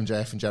 This is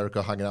MJF and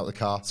Jericho hanging out in the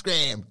car.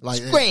 Scream!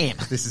 Scream!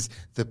 This is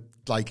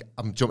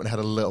I'm jumping ahead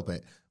a little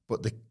bit,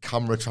 but the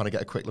camera trying to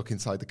get a quick look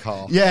inside the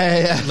car.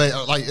 Yeah. Later,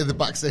 like in the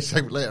backstage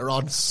segment later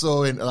on,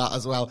 so into that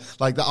as well.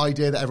 Like the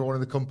idea that everyone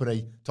in the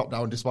company, top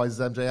down, despises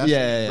MJF.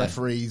 Yeah.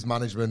 Referees,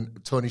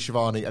 management, Tony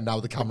Schiavone, and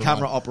now the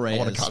camera operators.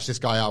 I want to catch this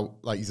guy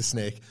out like he's a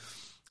snake.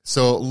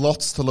 So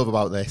lots to love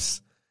about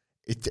this.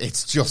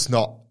 It's just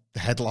not the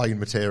headline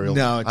material.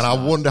 No, it's and not.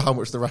 I wonder how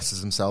much the rest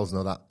of themselves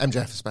know that.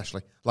 MJF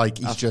especially. Like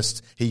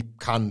he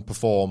can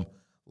perform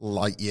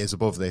light years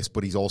above this,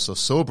 but he's also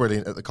so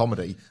brilliant at the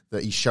comedy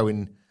that he's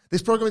showing.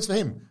 This program is for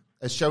him,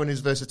 as showing his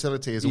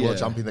versatility as a world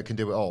champion that can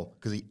do it all,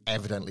 because he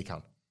evidently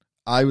can.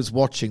 I was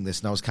watching this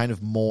and I was kind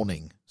of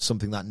mourning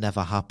something that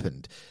never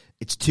happened.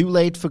 It's too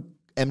late for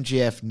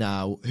MJF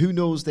now. Who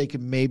knows, they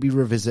could maybe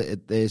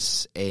revisit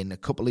this in a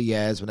couple of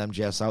years when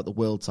MJF's out the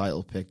world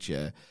title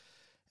picture.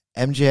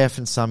 MJF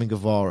and Sammy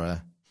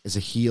Guevara is a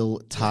heel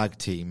tag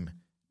team.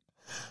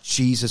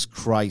 Jesus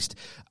Christ.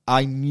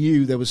 I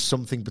knew there was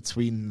something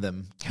between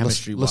them,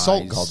 chemistry-wise.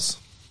 L'Assault Gods.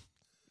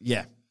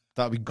 Yeah,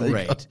 that would be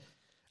great.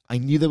 I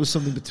knew there was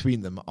something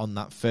between them on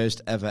that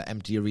first ever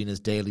Empty Arenas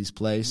Dailies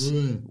place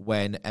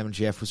when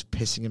MJF was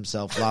pissing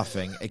himself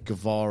laughing at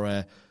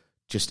Guevara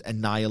just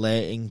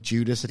annihilating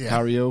Judas at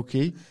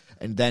karaoke.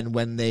 And then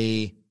when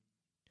they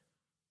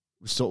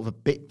were sort of a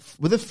bit...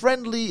 Were they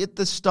friendly at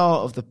the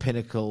start of the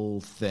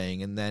Pinnacle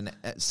thing? And then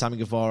Sammy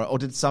Guevara... Or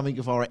did Sammy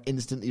Guevara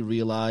instantly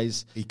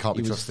realise he can't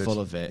be trusted? Was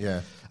full of it?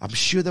 Yeah. I'm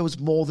sure there was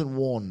more than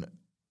one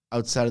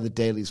outside of the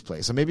Dailies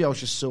place. So maybe I was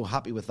just so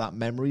happy with that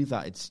memory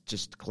that it's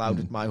just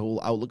clouded my whole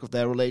outlook of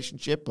their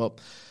relationship. But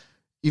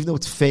even though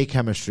it's fake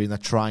chemistry and they're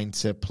trying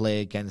to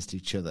play against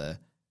each other,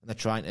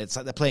 and it's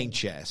like they're playing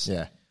chess.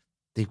 Yeah.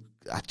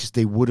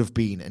 They would have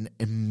been an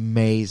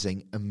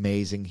amazing,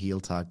 amazing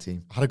heel tag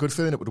team. I had a good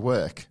feeling it would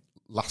work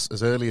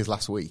as early as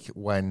last week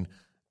when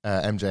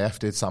MJF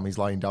did Sammy's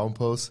lying down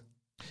pose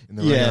in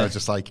the ring. I was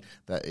just like,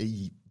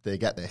 they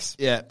get this.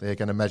 Yeah. They're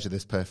going to measure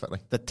this perfectly.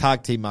 The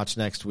tag team match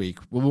next week.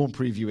 We won't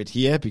preview it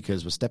here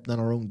because we're stepping on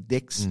our own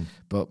dicks,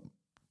 but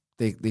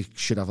they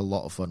should have a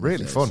lot of fun.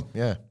 Really fun,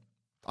 yeah.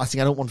 I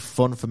think I don't want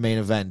fun for main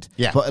event,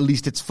 yeah, but at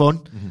least it's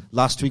fun.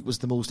 Last week was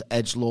the most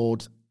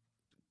edgelord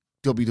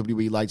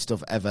WWE light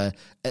stuff ever.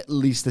 At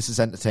least this is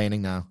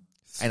entertaining now.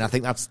 And I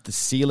think that's the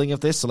ceiling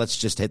of this, so let's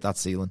just hit that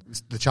ceiling.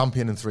 The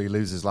champion and 3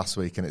 losers last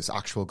week, and it's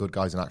actual good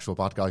guys and actual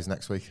bad guys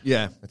next week.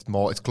 Yeah.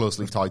 It's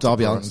closely tied to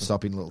Darby Allin can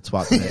stop being a little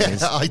twat.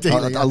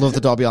 Ideally, I love the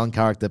Darby Allin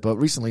character, but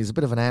recently he's a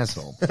bit of an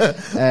asshole.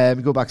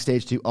 We go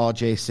backstage to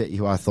RJ City,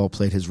 who I thought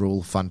played his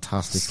role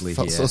fantastically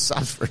Felt here. so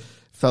sad for him.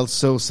 Felt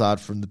so sad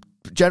from the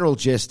general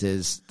gist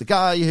is the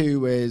guy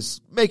who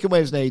is making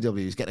waves in AEW,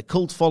 he's getting a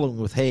cult following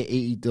with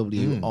Hey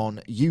AEW on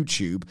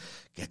YouTube,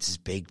 gets his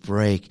big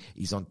break.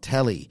 He's on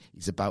telly.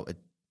 He's about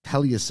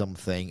tell you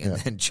something, and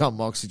then John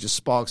Moxley just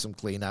sparks him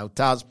clean out.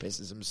 Taz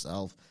pisses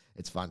himself.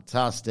 It's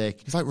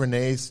fantastic. He's like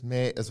Renee's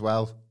mate as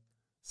well.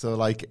 So,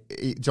 like,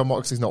 John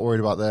Moxley's not worried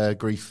about their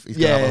grief. He's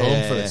going to have a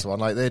home for this one.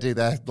 Like, they do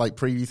their, like,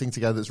 preview thing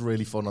together. It's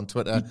really fun on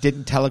Twitter. He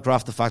didn't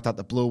telegraph the fact that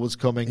the blow was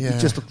coming. Yeah. He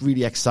just looked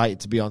really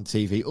excited to be on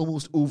TV.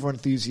 Almost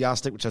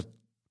over-enthusiastic, which is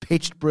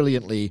pitched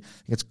brilliantly.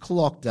 He gets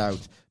clocked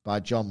out by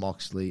John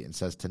Moxley and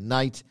says,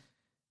 tonight,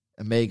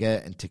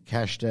 Omega and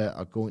Takeshita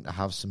are going to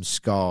have some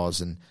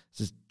scars. And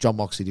this is John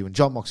Moxley doing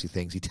John Moxley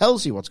things. He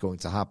tells you what's going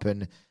to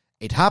happen.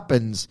 It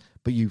happens,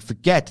 but you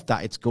forget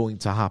that it's going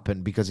to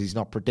happen because he's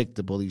not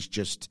predictable. He's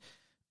just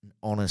an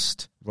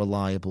honest,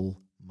 reliable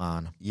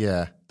man.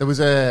 Yeah. There was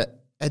a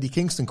Eddie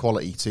Kingston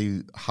quality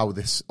to how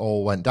this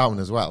all went down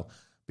as well,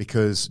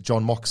 because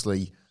John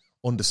Moxley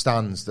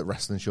understands that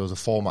wrestling shows are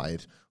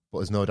formatted, but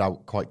is no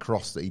doubt quite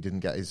cross that he didn't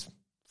get his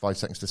 5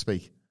 seconds to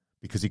speak,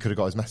 because he could have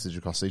got his message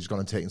across, so he's gone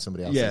and taken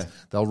somebody else's. Yeah.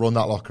 They'll run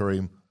that locker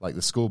room like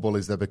the school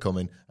bullies they're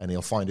becoming, and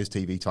he'll find his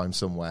TV time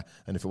somewhere.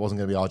 And if it wasn't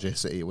going to be RJ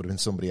City, it would have been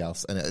somebody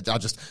else. And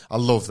I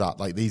love that.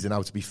 Like, these are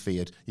now to be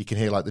feared. You can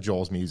hear, like, the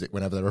Jaws music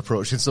whenever they're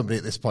approaching somebody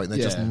at this point. They're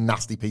just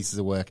nasty pieces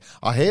of work.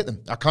 I hate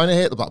them. I kind of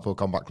hate the Blackpool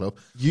Combat Club.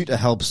 Yuta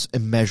helps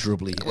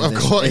immeasurably in Of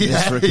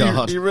this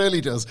regard. He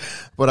really does.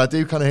 But I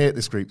do kind of hate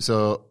this group.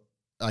 So,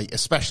 like,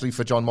 especially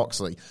for John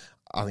Moxley,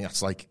 I think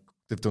that's like,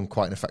 they've done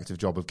quite an effective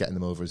job of getting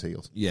them over as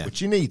heels. Yeah.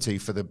 Which you need to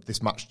for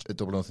this match at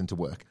Double or Nothing to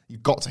work.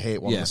 You've got to hate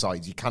one of the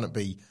sides. You cannot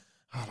be,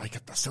 I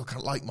still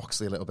kind of like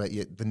Moxley a little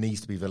bit. There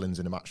needs to be villains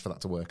in a match for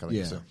that to work, I think.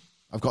 Yeah. So.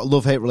 I've got a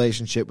love-hate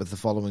relationship with the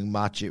following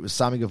match. It was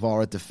Sammy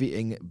Guevara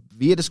defeating,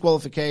 via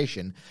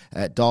disqualification,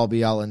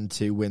 Darby Allin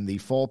to win the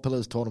Four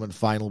Pillars tournament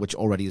final, which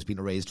already has been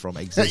erased from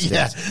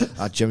existence.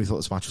 I generally thought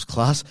this match was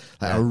class.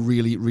 I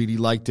really, really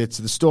liked it.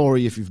 So the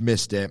story, if you've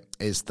missed it,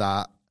 is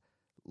that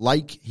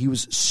like he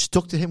was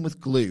stuck to him with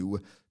glue,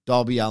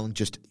 Darby Allin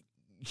just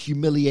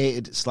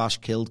humiliated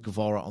 / killed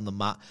Guevara on the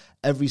mat.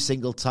 Every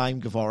single time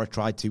Guevara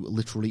tried to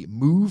literally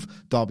move,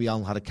 Darby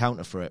Allin had a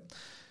counter for it.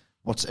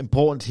 What's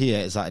important here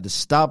is that it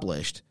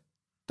established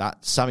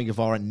that Sammy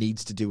Guevara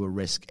needs to do a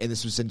risk. And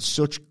this was in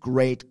such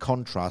great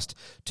contrast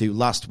to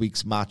last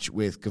week's match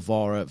with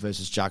Guevara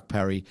versus Jack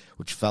Perry,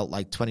 which felt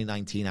like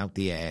 2019 out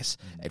the ass.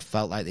 It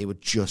felt like they were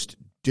just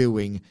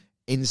doing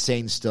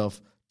insane stuff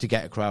to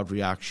get a crowd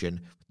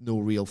reaction. No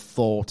real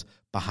thought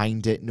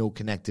behind it, no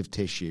connective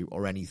tissue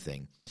or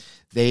anything.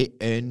 They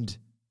earned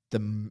the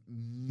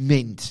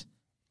mint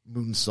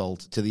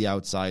moonsault to the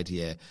outside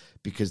here,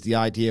 because the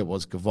idea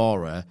was,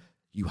 Guevara,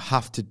 you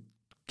have to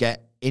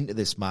get into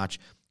this match.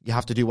 You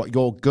have to do what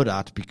you're good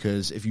at,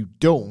 because if you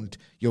don't,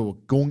 you're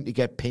going to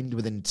get pinned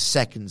within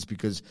seconds,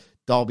 because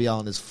Darby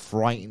Allin is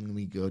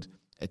frighteningly good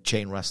at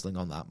chain wrestling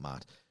on that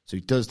mat. So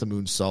he does the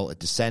moonsault. It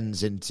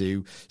descends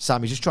into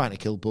Sammy just trying to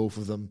kill both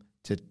of them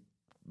to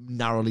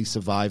narrowly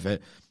survive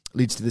it.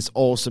 Leads to this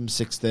awesome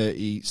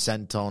 630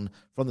 senton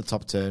from the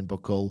top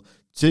turnbuckle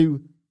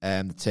to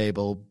the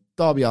table.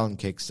 Darby Allin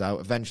kicks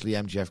out. Eventually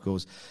MJF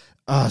goes,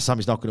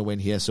 Sammy's not going to win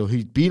here. So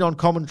he'd been on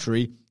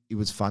commentary. He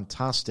was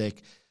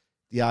fantastic.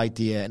 The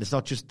idea, and it's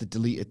not just the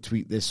deleted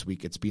tweet this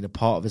week, it's been a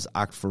part of his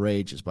act for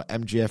ages, but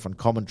MJF on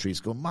commentary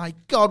is going, my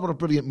God, what a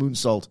brilliant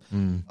moonsault.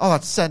 Oh,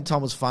 that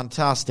senton was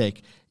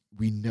fantastic.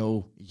 We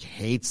know he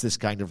hates this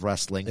kind of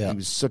wrestling. Yeah. He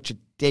was such a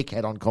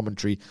dickhead on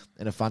commentary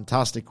in a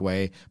fantastic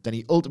way. Then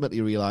he ultimately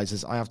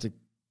realizes, I have to,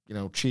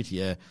 cheat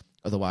here,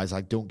 otherwise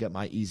I don't get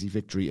my easy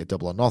victory at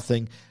Double or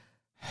Nothing.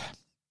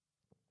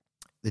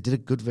 They did a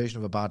good version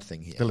of a bad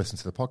thing here. Go listen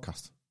to the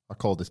podcast. I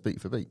called this beat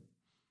for beat.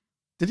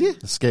 Did you?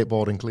 The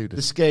skateboard included.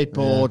 The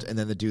skateboard, and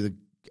then they do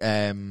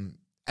the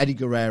Eddie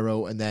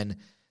Guerrero, and then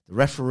the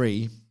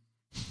referee.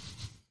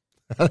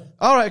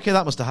 All right, okay,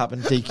 that must have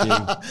happened.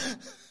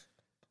 DQ.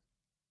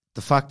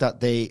 The fact that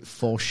they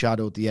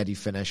foreshadowed the Eddie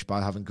finish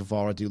by having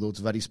Guevara do loads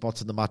of Eddie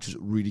spots in the match was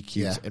really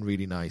cute and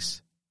really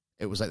nice.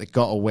 It was like they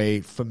got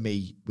away, for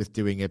me, with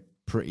doing a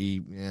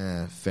pretty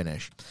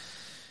finish.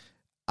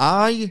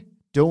 I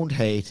don't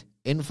hate,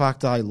 in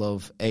fact, I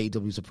love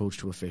AEW's approach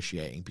to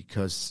officiating,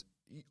 because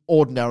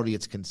ordinarily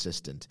it's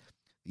consistent.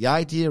 The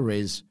idea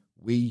is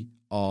we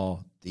are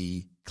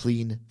the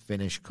clean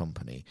finish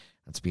company.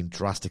 It's been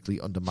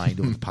drastically undermined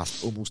over the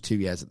past almost 2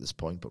 years at this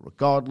point, but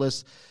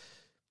regardless,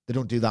 they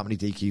don't do that many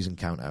DQs and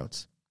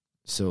countouts.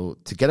 So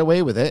to get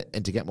away with it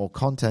and to get more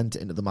content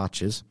into the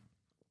matches,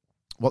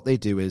 what they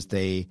do is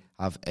they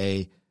have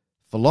a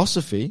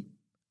philosophy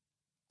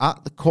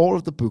at the core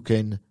of the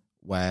booking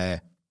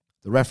where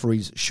the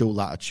referees show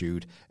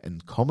latitude,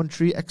 and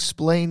commentary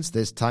explains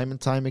this time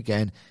and time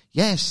again.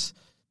 Yes,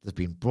 they've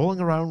been brawling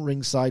around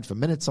ringside for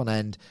minutes on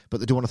end, but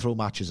they don't want to throw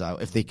matches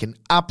out. If they can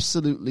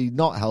absolutely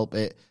not help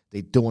it,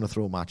 they don't want to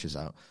throw matches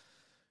out.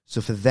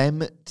 So for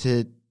them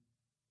to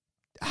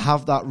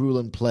have that rule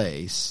in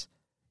place,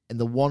 and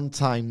the one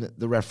time that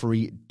the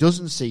referee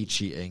doesn't see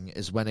cheating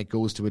is when it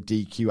goes to a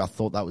DQ, I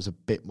thought that was a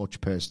bit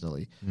much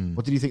personally.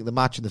 What did you think of the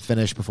match and the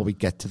finish before we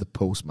get to the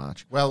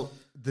post-match? Well,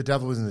 the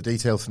devil was in the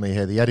detail for me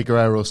here. The Eddie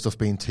Guerrero stuff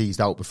being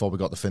teased out before we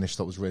got the finish,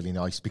 that was really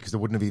nice, because they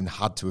wouldn't have even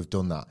had to have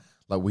done that.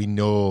 Like, we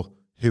know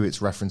who it's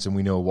referencing,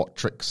 we know what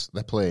tricks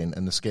they're playing,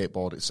 and the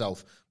skateboard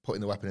itself,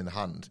 putting the weapon in the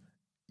hand,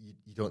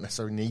 you don't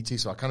necessarily need to.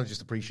 So I kind of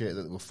just appreciate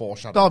that they were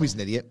foreshadowing. Darby's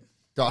an idiot.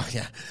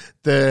 Yeah.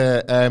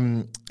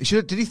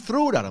 Did he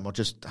throw it at him or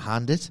just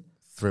hand it?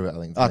 Threw it, I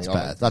think. That's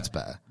better. That's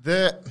better.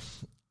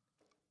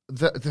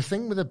 The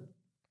thing with the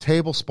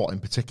table spot in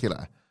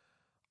particular,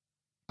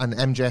 and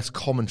MJF's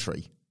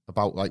commentary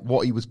about like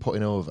what he was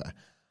putting over,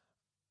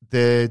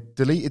 the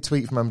deleted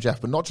tweet from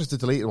MJF, but not just the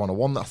deleted one,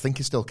 one that I think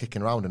is still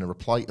kicking around in a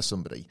reply to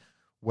somebody,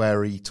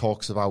 where he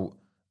talks about,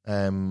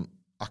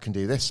 I can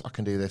do this,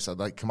 I'd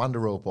like command a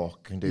rope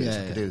walk, I can do this,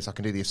 I can do this, I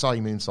can do the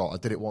Asai moonsault, I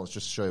did it once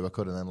just to show you I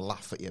could, and then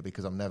laugh at you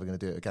because I'm never going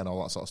to do it again,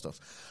 all that sort of stuff.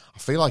 I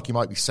feel like he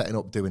might be setting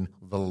up doing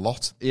the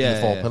lot in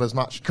the Four Pillars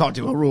match. Can't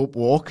do a rope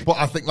walk. But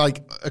I think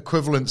like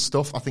equivalent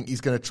stuff, I think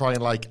he's going to try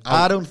and like...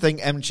 I don't think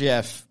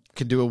MJF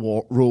can do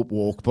a rope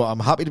walk, but I'm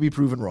happy to be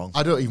proven wrong.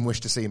 I don't even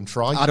wish to see him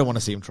try. I don't want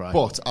to see him try.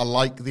 But I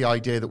like the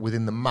idea that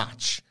within the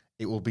match,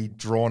 it will be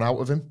drawn out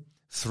of him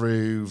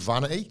through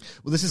vanity.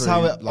 Well, this is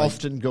how it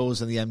often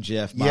goes in the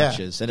MJF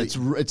matches, and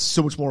it's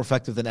so much more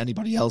effective than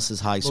anybody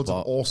else's high spot.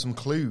 Loads of awesome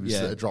clues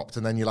that are dropped,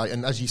 and then you're like,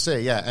 and as you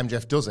say,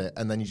 MJF does it,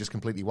 and then you're just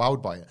completely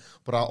wowed by it.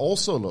 But I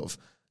also love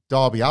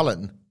Darby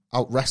Allin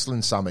out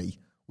wrestling Sammy,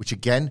 which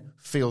again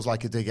feels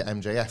like a dig at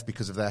MJF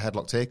because of their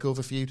headlock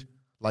takeover feud.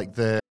 Like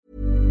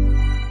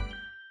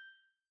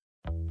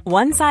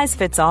One size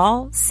fits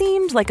all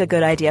seemed like a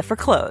good idea for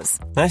clothes.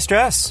 Nice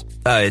dress.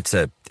 It's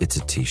a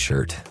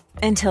t-shirt.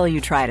 Until you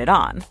tried it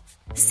on.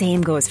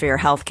 Same goes for your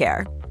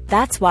healthcare.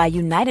 That's why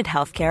United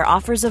Healthcare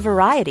offers a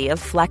variety of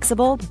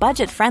flexible,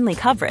 budget-friendly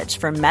coverage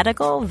for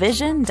medical,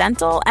 vision,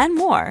 dental, and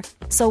more.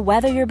 So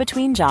whether you're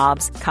between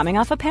jobs, coming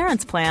off a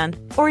parent's plan,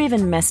 or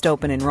even missed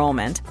open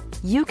enrollment,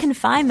 you can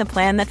find the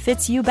plan that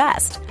fits you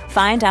best.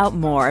 Find out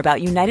more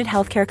about United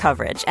Healthcare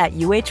coverage at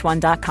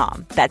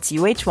uh1.com. That's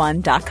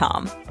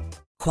uh1.com.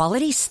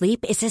 Quality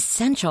sleep is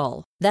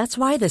essential. That's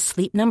why the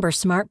Sleep Number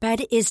Smart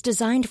Bed is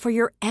designed for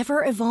your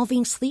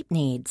ever-evolving sleep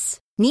needs.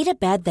 Need a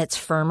bed that's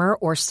firmer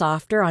or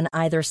softer on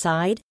either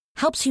side?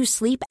 Helps you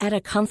sleep at a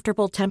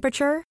comfortable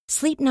temperature?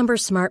 Sleep Number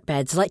Smart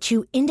Beds let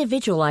you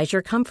individualize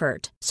your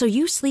comfort, so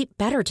you sleep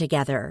better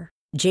together.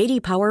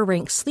 J.D. Power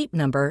ranks Sleep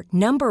Number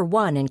number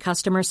 1 in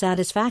customer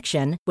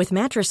satisfaction with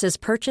mattresses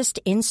purchased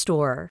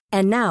in-store.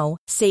 And now,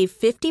 save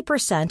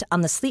 50%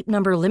 on the Sleep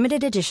Number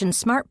Limited Edition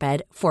Smart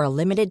Bed for a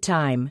limited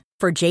time.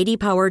 For J.D.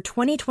 Power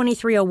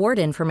 2023 award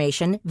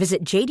information,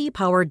 visit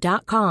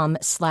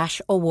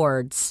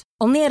jdpower.com/awards.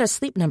 Only at a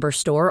Sleep Number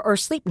store or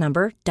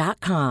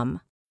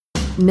sleepnumber.com.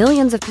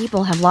 Millions of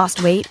people have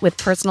lost weight with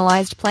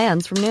personalized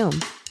plans from Noom.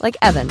 Like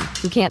Evan,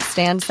 who can't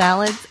stand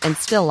salads and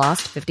still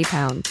lost 50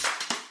 pounds.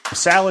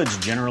 Salads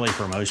generally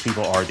for most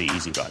people are the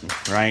easy button,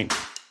 right?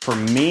 For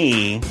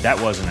me,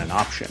 that wasn't an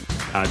option.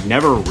 I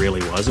never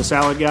really was a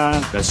salad guy.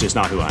 That's just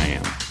not who I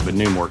am. But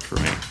Noom worked for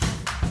me.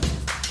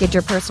 Get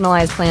your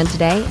personalized plan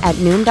today at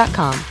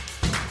Noom.com.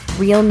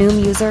 Real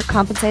Noom user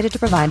compensated to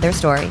provide their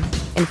story.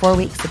 In 4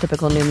 weeks, the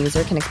typical Noom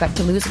user can expect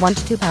to lose 1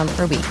 to 2 pounds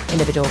per week.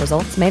 Individual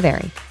results may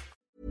vary.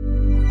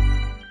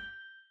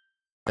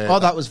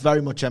 That was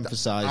very much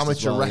emphasised.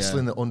 Amateur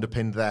wrestling that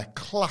underpinned their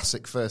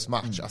classic first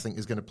match, I think,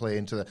 is going to play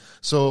into the...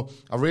 So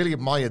I really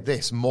admired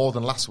this more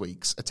than last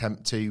week's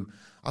attempt to,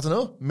 I don't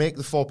know, make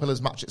the Four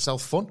Pillars match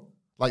itself fun.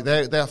 Like,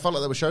 I felt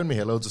like they were showing me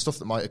here loads of stuff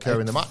that might occur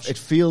in the match. It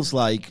feels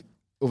like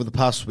over the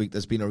past week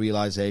there's been a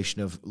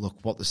realisation of, look,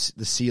 what the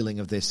ceiling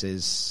of this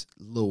is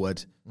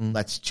lowered.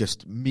 Let's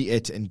just meet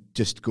it and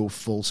just go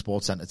full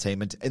sports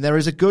entertainment. And there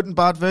is a good and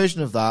bad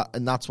version of that,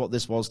 and that's what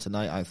this was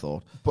tonight, I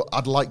thought. But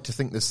I'd like to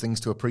think there's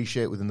things to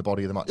appreciate within the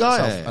body of the match itself.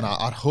 Yeah. And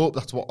I'd hope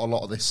that's what a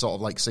lot of this sort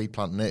of like seed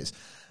planting is.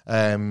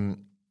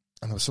 And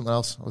there was something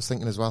else I was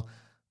thinking as well.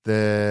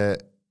 I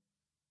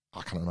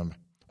can't remember.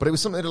 But it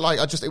was something that like,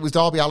 it was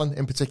Darby Allin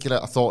in particular,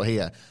 I thought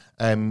here.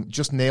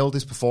 Just nailed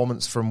his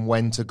performance from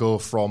when to go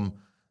from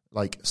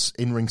like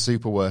in-ring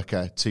super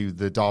worker to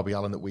the Darby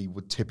Allin that we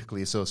would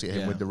typically associate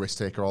him with, the risk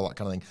taker, all that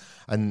kind of thing.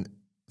 And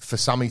for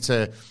Sammy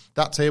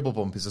that table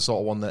bump is the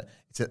sort of one that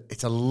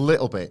it's a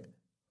little bit,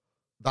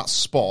 that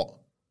spot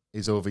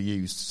is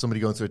overused.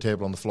 Somebody going through a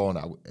table on the floor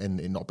now and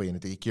not being a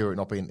DQ, it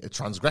not being a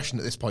transgression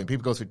at this point.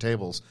 People go through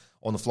tables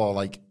on the floor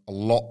like a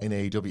lot in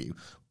AEW.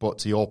 But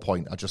to your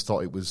point, I just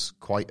thought it was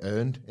quite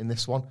earned in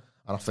this one.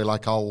 And I feel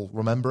like I'll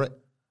remember it.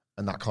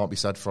 And that can't be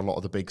said for a lot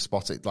of the big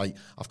spots.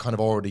 I've kind of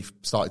already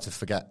started to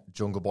forget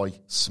Jungle Boy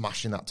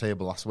smashing that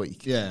table last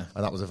week. Yeah.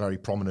 And that was a very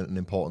prominent and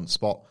important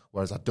spot,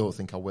 whereas I don't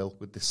think I will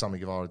with this Sammy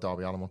Guevara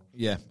Darby Allin one.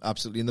 Yeah,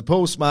 absolutely. In the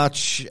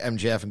post-match,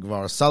 MJF and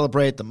Guevara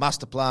celebrate. The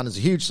master plan is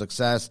a huge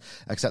success,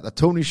 except that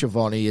Tony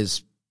Schiavone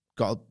has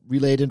got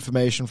relayed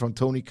information from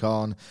Tony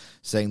Khan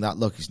saying that,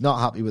 look, he's not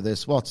happy with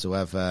this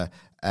whatsoever.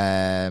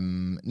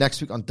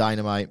 Next week on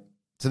Dynamite,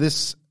 so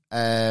this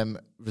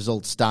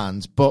result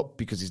stands, but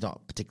because he's not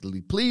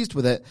particularly pleased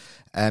with it,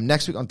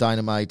 next week on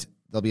Dynamite,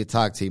 there'll be a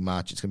tag team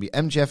match. It's going to be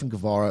MJF and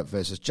Guevara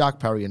versus Jack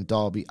Perry and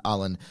Darby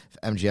Allin. If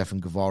MJF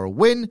and Guevara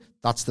win,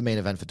 that's the main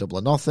event for Double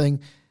or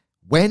Nothing.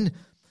 When?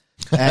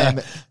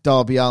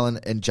 Darby Allin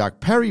and Jack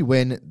Perry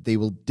win. They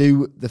will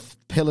do the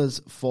Pillars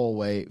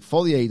 4-way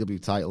for the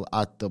AEW title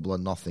at Double or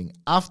Nothing,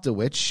 after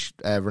which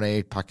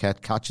Renee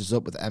Paquette catches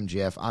up with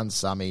MJF and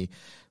Sammy,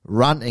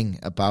 ranting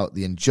about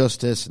the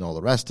injustice and all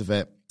the rest of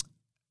it.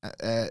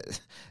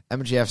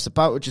 MJF's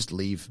about to just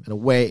leave in a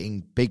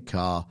waiting big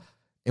car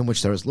in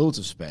which there is loads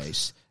of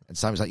space, and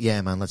Sammy's like,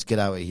 yeah, man, let's get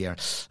out of here.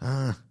 There's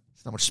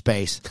not much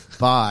space.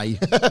 Bye.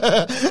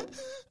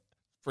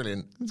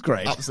 Brilliant. It's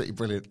great. Absolutely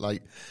brilliant.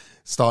 Like,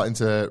 starting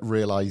to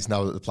realise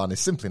now that the plan is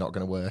simply not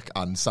going to work,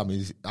 and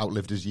Sammy's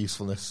outlived his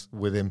usefulness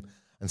with him,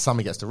 and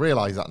Sammy gets to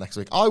realise that next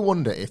week. I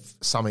wonder if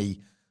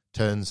Sammy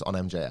turns on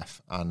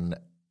MJF, and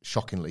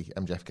shockingly,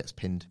 MJF gets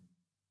pinned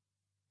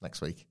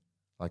next week.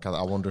 Like,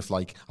 I wonder if,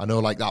 like, I know,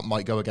 like, that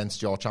might go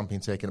against your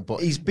champion taking it, but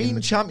he's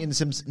been champion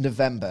since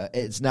November.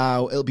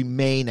 It'll be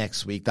May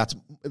next week. That's,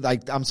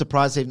 like, I'm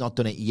surprised they've not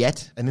done it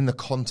yet. And in the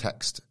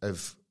context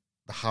of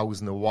the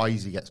hows and the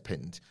whys he gets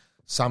pinned,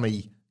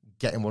 Sammy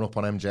getting one up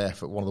on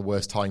MJF at one of the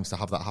worst times to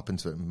have that happen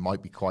to him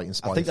might be quite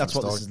inspiring. I think that's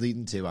what this is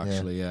leading to,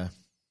 actually, yeah.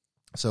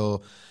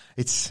 So,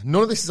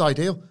 none of this is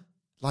ideal.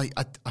 Like,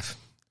 I've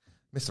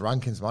Mr.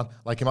 Rankins, man.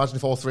 Like, imagine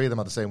if all three of them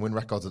had the same win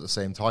records at the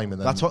same time. And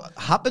then that's what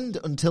happened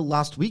until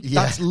last week.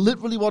 Yeah. That's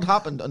literally what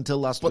happened until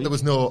last week. But there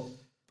was no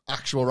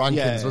actual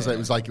rankings, was it? It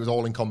was like, it was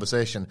all in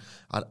conversation.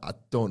 I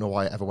don't know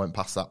why it ever went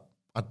past that.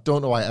 I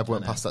don't know why it ever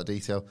went past that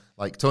detail.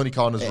 Like, Tony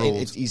Khan has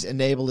ruled. He's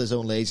enabled his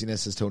own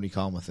laziness as Tony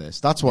Khan with this.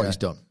 That's what he's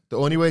done. The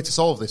only way to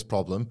solve this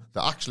problem,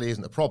 that actually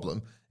isn't a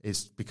problem,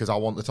 is because I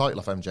want the title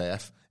off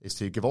MJF, is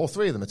to give all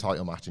three of them a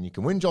title match. And you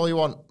can win all you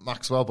want,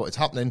 Maxwell, but it's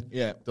happening.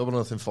 Yeah. Double or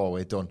Nothing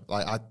 4-way, done.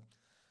 Like, I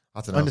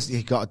don't know. Honestly,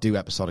 you got to do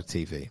episodic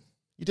TV.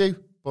 You do,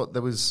 but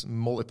there was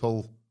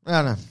multiple.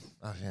 I know.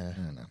 I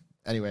don't know.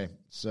 Anyway,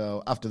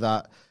 so after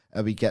that,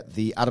 we get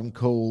the Adam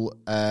Cole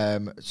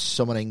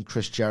summoning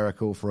Chris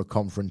Jericho for a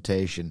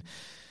confrontation.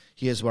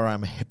 Here's where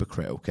I'm a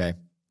hypocrite, okay?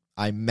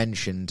 I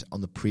mentioned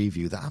on the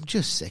preview that I'm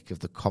just sick of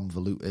the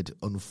convoluted,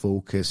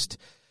 unfocused,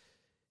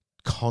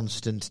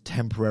 constant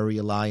temporary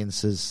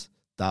alliances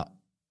that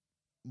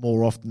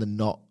more often than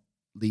not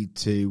lead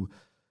to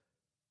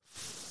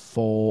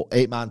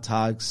 8-man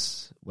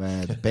tags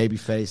where the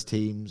babyface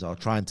teams are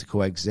trying to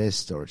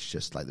coexist, or it's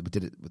just like we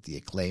did it with the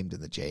Acclaimed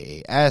and the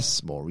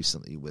JAS, more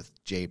recently with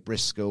Jay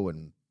Briscoe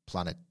and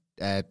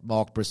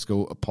Mark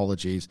Briscoe,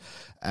 apologies,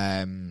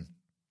 and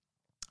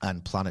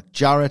Planet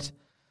Jarrett.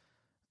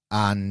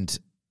 And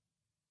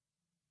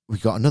we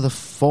got another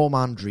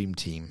 4-man dream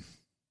team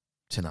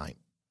tonight.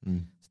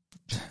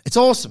 It's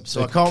awesome,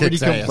 so I can't really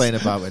complain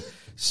about it.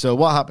 So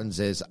what happens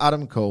is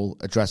Adam Cole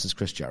addresses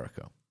Chris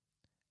Jericho.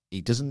 He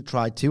doesn't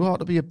try too hard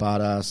to be a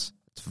badass.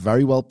 It's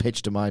very well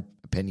pitched, in my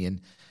opinion.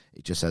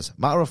 He just says,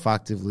 matter of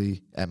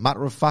factly,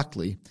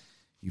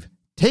 you've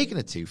taken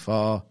it too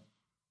far.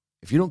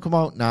 If you don't come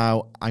out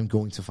now, I'm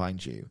going to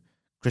find you.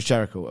 Chris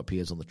Jericho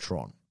appears on the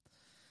Tron.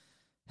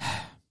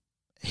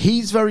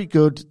 He's very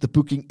good. The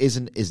booking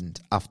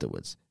isn't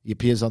afterwards. He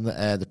appears on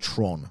the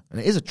Tron.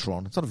 And it is a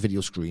Tron. It's not a video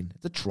screen.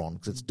 It's a Tron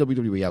because it's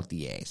WWE out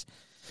the ass.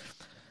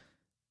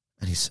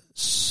 And he's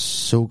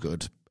so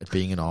good at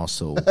being an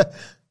arsehole.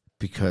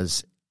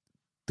 Because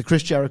the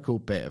Chris Jericho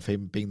bit of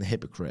him being the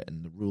hypocrite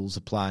and the rules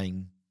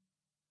applying,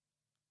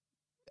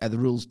 the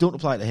rules don't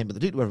apply to him, but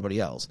they do to everybody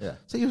else. Yeah.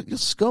 So you're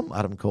scum,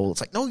 Adam Cole.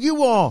 It's like, no,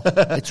 you are.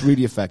 It's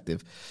really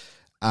effective.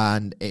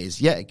 And it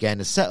is yet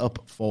again a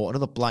setup for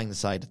another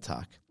blindside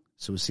attack.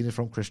 So we've seen it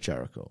from Chris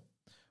Jericho.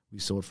 We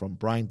saw it from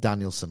Bryan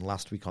Danielson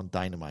last week on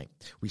Dynamite.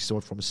 We saw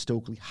it from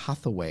Stokely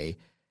Hathaway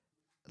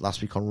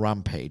last week on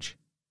Rampage,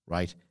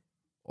 right?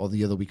 Or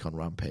the other week on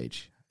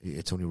Rampage.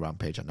 It's only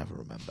Rampage, I never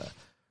remember.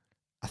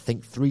 I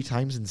think 3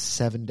 times in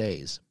 7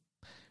 days,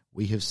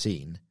 we have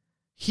seen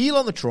heel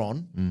on the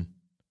Tron,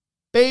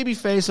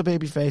 babyface or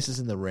babyfaces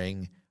in the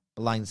ring,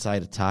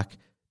 blindside attack.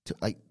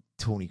 Like,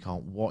 Tony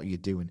Khan, what are you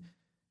doing?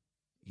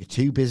 You're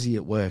too busy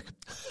at work.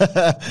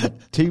 You're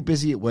too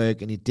busy at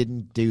work and you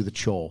didn't do the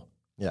chore.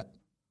 Yeah.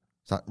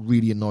 So that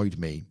really annoyed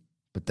me.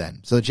 But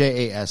then, so the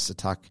JAS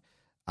attack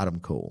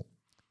Adam Cole.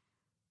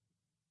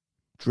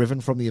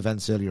 Driven from the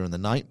events earlier in the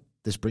night,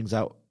 this brings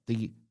out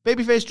the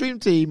babyface dream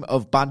team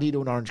of Bandito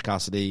and Orange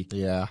Cassidy.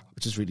 Yeah.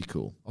 Which is really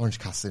cool. Orange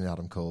Cassidy and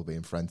Adam Cole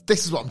being friends.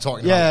 This is what I'm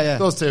talking about. Yeah.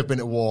 Those two have been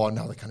at war, and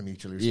now they're kind of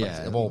mutually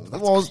respected. Yeah. The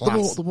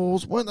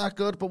wars weren't that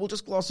good, but we'll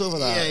just gloss over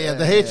that. Yeah.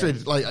 The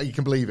hatred, like, you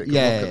can believe it. Look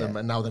at them,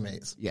 and now they're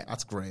mates. Yeah.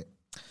 That's great.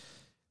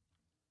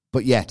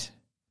 But yet,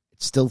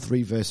 it's still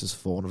 3 versus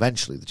 4, and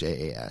eventually the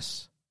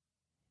JAS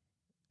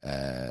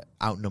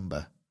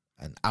outnumber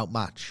and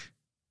outmatch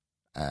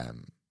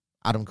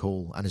Adam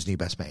Cole and his new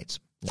best mates.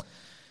 Yeah.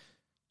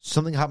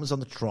 Something happens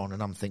on the Tron,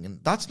 and I'm thinking,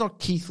 that's not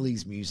Keith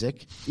Lee's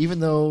music, even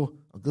though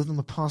I'll give them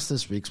a pass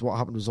this week, because what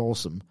happened was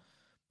awesome.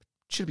 It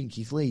should have been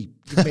Keith Lee.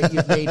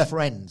 You've made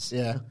friends.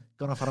 Yeah.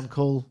 Gone off Adam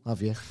Cole,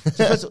 have you?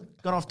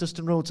 Gone off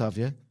Dustin Rhodes, have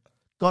you?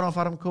 Gone off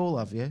Adam Cole,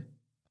 have you?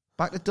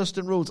 Back to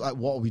Dustin Rhodes. Like,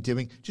 what are we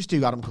doing? Just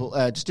do Adam Cole.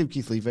 Just do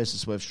Keith Lee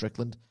versus Swerve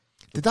Strickland.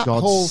 Did that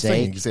whole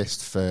thing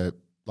exist for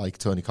like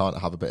Tony Khan to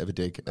have a bit of a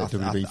dig at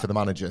WWE for the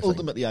manager.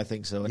 Ultimately, I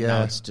think so. And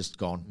now it's just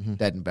gone,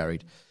 dead and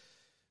buried.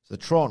 So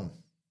Tron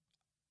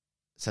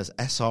says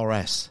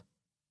SRS.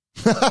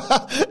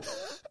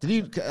 Did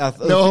you?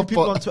 No,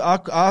 but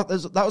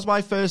that was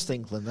my first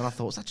inkling. Then I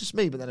thought, was that just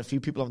me? But then a few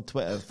people on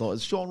Twitter thought,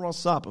 is Sean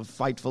Ross Sapp of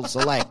Fightful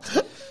Select?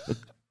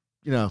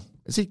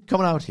 Is he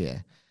coming out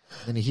here?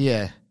 And then you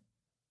hear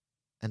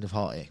End of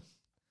Heartache,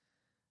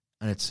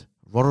 and it's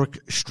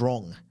Roderick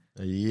Strong.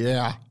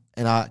 Yeah,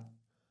 and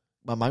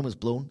my mind was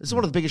blown. This is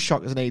one of the biggest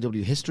shockers in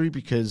AEW history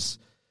because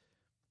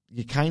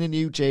you kind of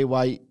knew Jay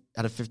White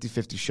had a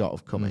 50-50 shot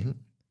of coming. Mm-hmm.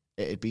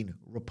 It had been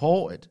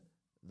reported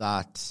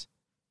that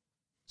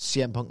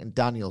CM Punk and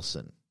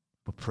Danielson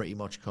were pretty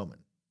much coming.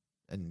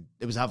 And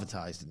it was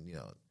advertised. And,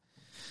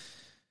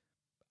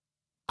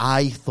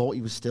 I thought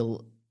he was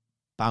still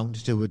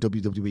bound to a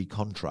WWE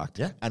contract.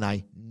 Yeah. And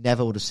I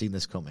never would have seen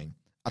this coming.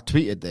 I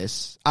tweeted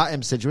this at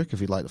M. Sidgwick,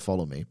 if you'd like to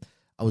follow me.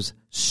 I was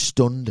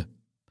stunned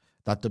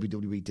that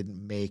WWE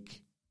didn't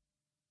make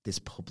this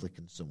public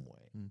in some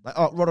way. Like,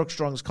 Roderick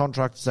Strong's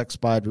contract is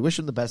expired. We wish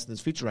him the best in his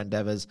future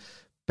endeavors.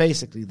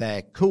 Basically,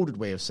 their coded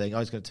way of saying,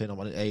 he's going to turn on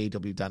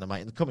AEW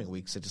Dynamite in the coming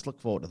weeks, so just look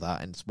forward to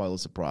that and spoil the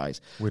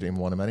surprise. We didn't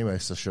want him anyway,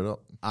 so shut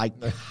up. I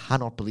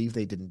cannot believe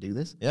they didn't do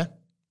this. Yeah.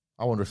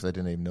 I wonder if they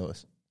didn't even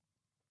notice.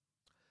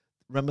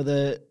 Remember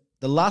the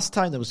last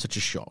time there was such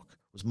a shock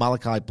was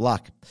Malachi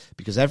Black,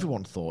 because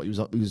everyone thought he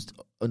was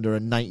under a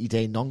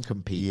 90-day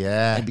non-compete.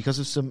 Yeah. And because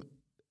of some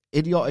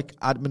idiotic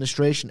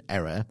administration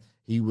error,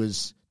 he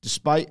was,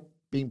 despite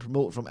being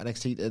promoted from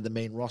NXT to the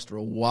main roster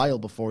a while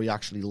before he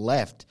actually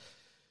left,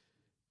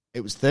 it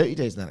was 30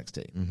 days in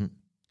NXT. Mm-hmm. And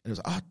it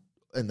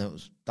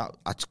was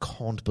I just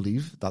can't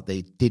believe that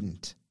they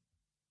didn't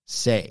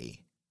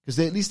say, because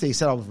at least they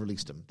said I've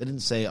released him. They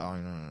didn't say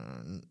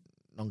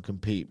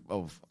non-compete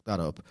of that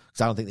up,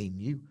 because I don't think they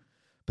knew.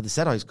 But they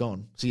said he's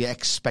gone, so you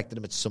expected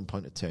him at some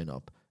point to turn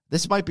up.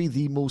 This might be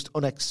the most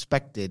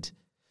unexpected,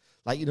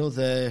 I don't know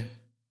the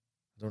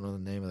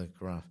name of the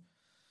graph.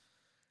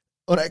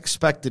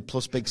 Unexpected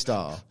plus big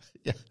star.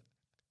 Yeah.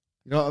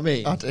 You know what I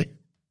mean? I do. What's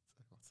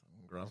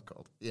that graph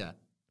called? Yeah.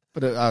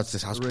 But I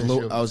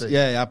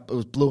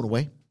was blown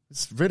away.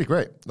 It's really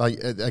great.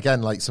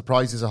 Again,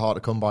 surprises are hard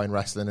to come by in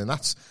wrestling, and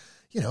that's,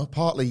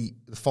 partly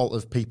the fault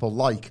of people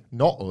like,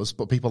 not us,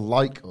 but people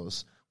like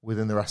us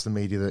within the wrestling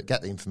media that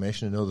get the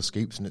information and know the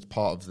scoops, and it's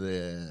part of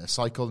the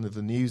cycle and of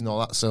the news and all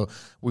that. So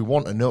we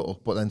want to know,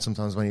 but then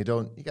sometimes when you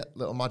don't, you get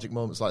little magic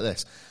moments like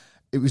this.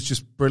 It was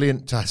just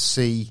brilliant to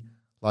see,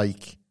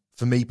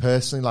 for me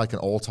personally, an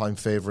all-time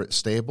favourite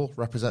stable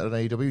represented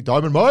in AEW,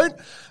 Dynamite,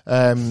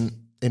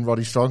 in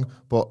Roddy Strong,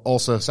 but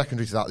also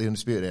secondary to that, the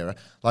Undisputed Era.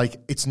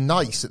 It's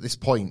nice at this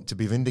point to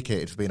be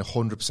vindicated for being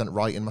 100%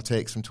 right in my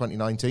takes from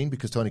 2019,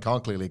 because Tony Khan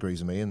clearly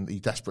agrees with me and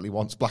he desperately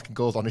wants Black and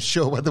Gold on his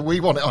show, whether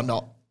we want it or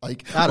not.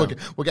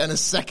 We're getting a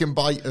second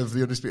bite of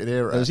the Undisputed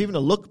Era. There was even a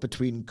look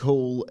between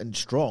Cole and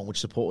Strong, which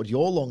supported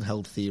your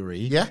long-held theory.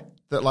 Yeah,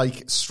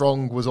 that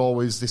Strong was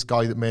always this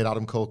guy that made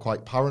Adam Cole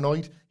quite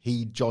paranoid.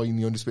 He joined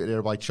the Undisputed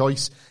Era by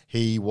choice.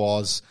 He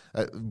was,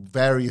 at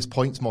various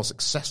points, more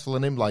successful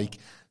than him.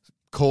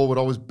 Cole would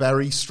always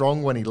bury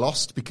Strong when he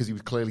lost, because he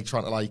was clearly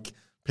trying to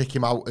pick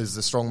him out as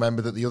the strong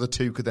member that the other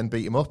two could then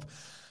beat him up.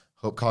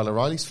 Hope Kyle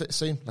O'Reilly's fit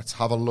soon. Let's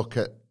have a look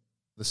at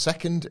the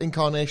second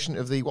incarnation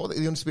of the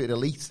Undisputed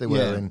Elite they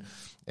were in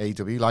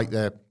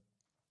AEW.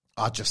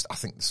 I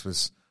think this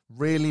was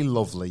really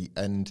lovely,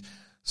 and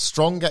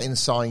Strong getting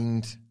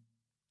signed.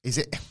 Is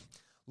it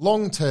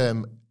long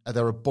term? Is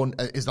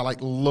there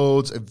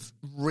loads of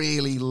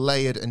really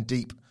layered and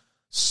deep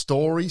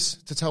stories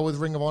to tell with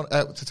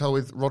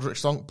Roderick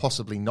Strong?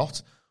 Possibly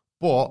not.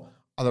 But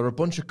are there a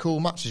bunch of cool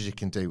matches you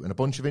can do and a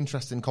bunch of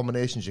interesting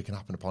combinations you can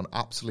happen upon?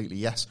 Absolutely,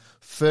 yes.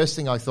 First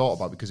thing I thought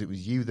about, because it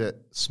was you that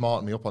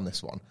smartened me up on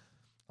this one,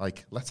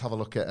 let's have a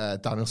look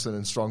at Danielson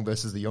and Strong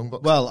versus the Young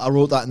Bucks. Well, I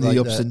wrote that in the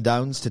ups and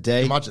downs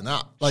today. Imagine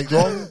that.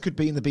 Strong could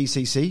be in the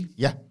BCC.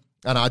 Yeah.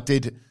 And I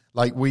did,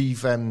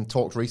 we've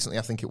talked recently,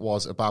 I think it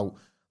was, about,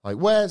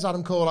 where's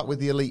Adam Cole at with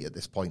the Elite at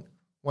this point?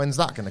 When's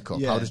that going to come?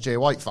 Yeah. How does Jay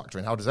White factor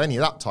in? How does any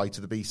of that tie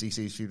to the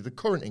BCC's feud, the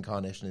current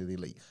incarnation of the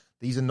Elite?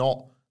 These are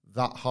not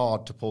that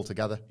hard to pull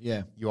together.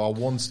 Yeah.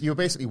 You're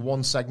basically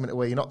one segment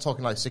away. You're not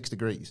talking 6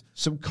 degrees.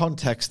 Some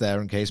context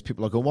there in case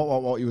people are going,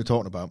 what you were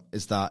talking about,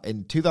 is that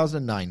in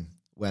 2009,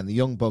 when the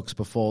Young Bucks,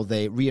 before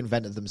they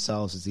reinvented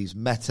themselves as these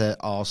meta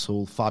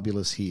arsehole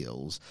fabulous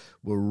heels,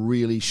 were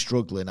really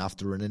struggling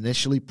after an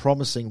initially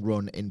promising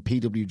run in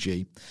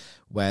PWG,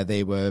 where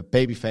they were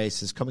baby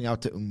faces coming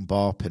out to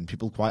Mbop, and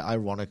people quite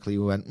ironically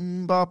went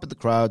Mbop at the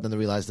crowd, and then they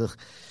realised,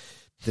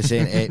 this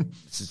ain't it.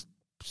 This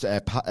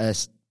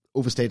is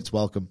overstayed its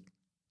welcome.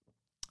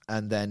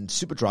 And then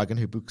Super Dragon,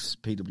 who books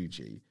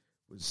PWG,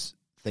 was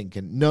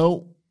thinking,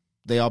 no,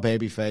 they are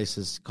baby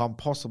faces, can't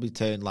possibly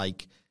turn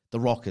the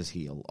Rockers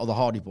heel or the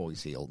Hardy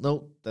Boys heel.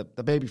 No,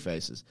 they're baby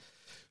faces.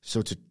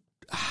 So to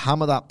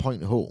hammer that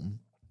point home,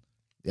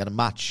 they had a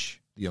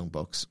match, the Young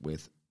Bucks,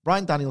 with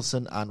Bryan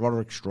Danielson and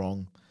Roderick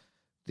Strong.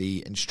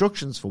 The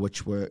instructions for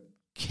which were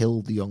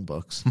kill the Young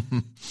Bucks,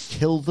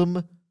 kill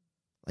them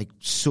like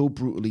so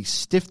brutally,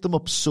 stiff them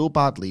up so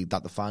badly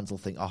that the fans will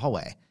think, oh,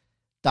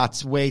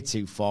 that's way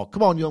too far.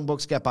 Come on, Young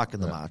Bucks, get back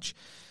in the match.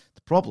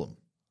 The problem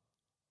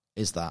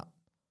is that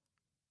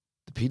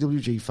the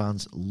PWG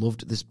fans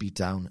loved this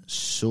beatdown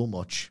so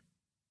much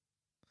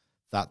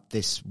that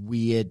this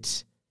weird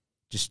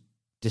just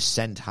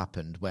descent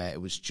happened where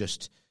it was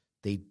just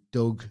they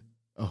dug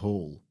a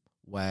hole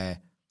where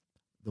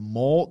the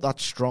more that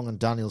Strong and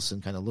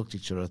Danielson kind of looked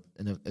at each other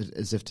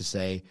as if to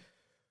say,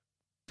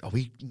 are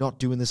we not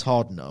doing this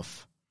hard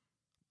enough?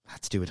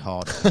 Let's do it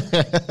harder.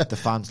 The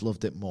fans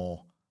loved it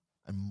more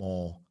and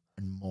more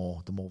and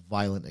more, the more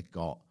violent it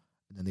got.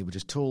 And then they were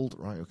just told,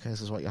 right, okay,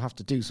 this is what you have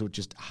to do. So it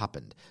just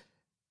happened.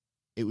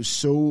 It was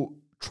so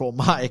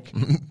traumatic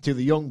to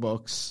the Young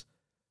Bucks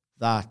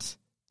that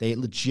they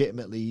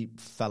legitimately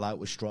fell out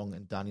with Strong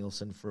and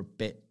Danielson for a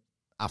bit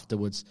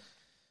afterwards.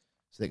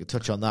 So they could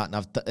touch on that.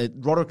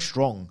 And Roderick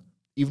Strong,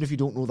 even if you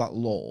don't know that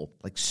law,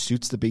 like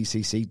suits the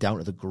BCC down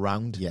to the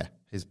ground. Yeah,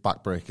 his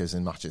backbreakers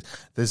in matches.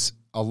 There's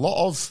a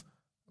lot of...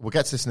 We'll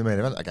get to this in the main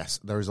event, I guess.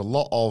 There is a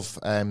lot of...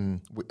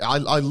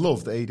 I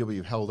love that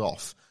AEW held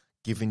off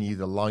giving you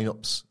the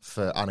lineups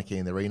for Anarchy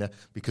in the Arena,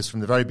 because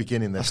from the very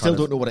beginning... I still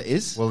don't know what it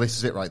is. Well, this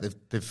is it, right?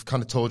 They've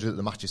kind of told you that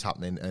the match is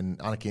happening,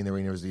 and Anarchy in the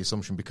Arena is the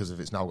assumption because of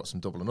it's now got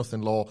some double or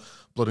nothing law.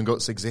 Blood and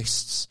Guts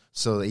exists,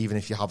 so that even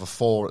if you have a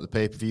 4 at the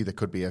pay-per-view, there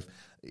could be a...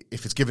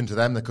 If it's given to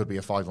them, there could be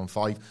a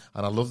 5-on-5.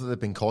 And I love that they've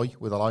been coy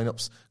with the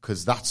lineups,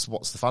 because that's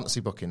what's the fantasy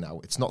booking now.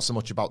 It's not so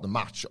much about the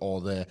match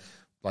or the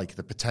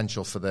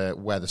potential for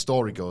where the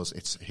story goes.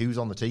 It's who's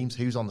on the teams,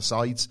 who's on the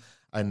sides.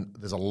 And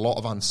there's a lot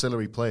of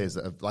ancillary players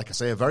that, like I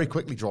say, are very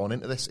quickly drawn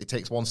into this. It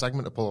takes one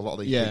segment to pull a lot of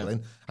these people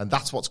in. And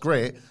that's what's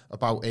great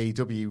about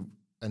AEW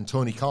and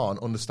Tony Khan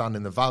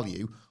understanding the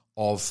value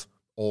of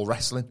all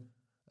wrestling.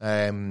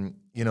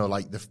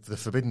 Like the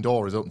Forbidden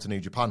Door is open to New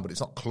Japan, but it's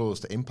not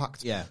closed to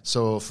Impact. Yeah.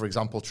 So, for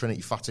example,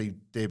 Trinity Fatu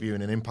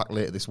debuting in Impact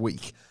later this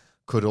week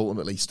could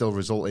ultimately still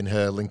result in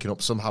her linking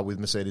up somehow with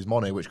Mercedes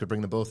Moné, which could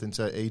bring them both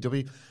into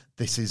AEW.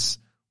 This is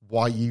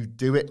why you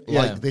do it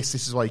like this.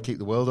 This is why you keep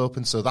the world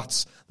open. So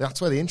that's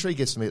where the intrigue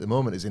is for me at the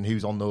moment, is in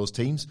who's on those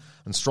teams.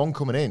 And Strong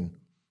coming in,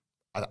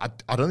 I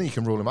don't think you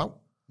can rule him out.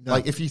 No.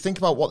 Like, if you think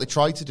about what they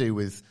tried to do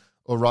with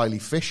O'Reilly,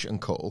 Fish and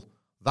Cole,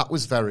 that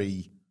was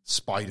very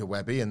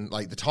spiderwebby, and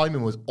like the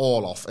timing was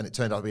all off, and it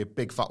turned out to be a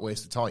big fat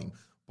waste of time.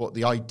 But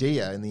the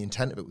idea and the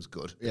intent of it was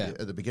good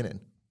at the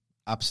beginning.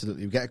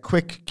 Absolutely. We get a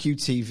quick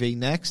QTV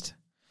next,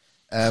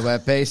 where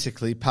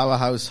basically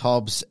Powerhouse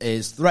Hobbs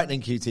is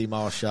threatening QT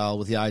Marshall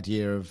with the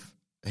idea of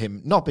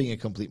him not being a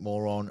complete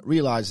moron,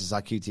 realises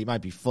that QT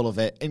might be full of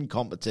it,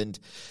 incompetent,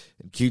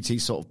 and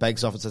QT sort of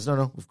begs off and says,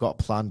 no, we've got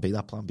a plan B.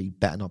 That plan B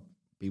better not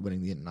be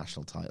winning the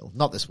international title.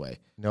 Not this way.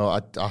 No,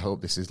 I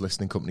hope this is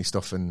listening company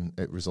stuff and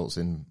it results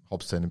in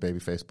Hobbs turning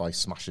babyface by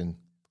smashing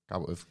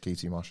out of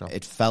QT Marshall.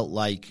 It felt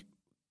like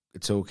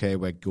it's okay,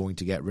 we're going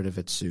to get rid of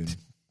it soon.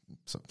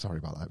 Sorry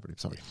about that, everybody.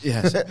 Sorry.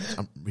 Yes,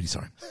 I'm really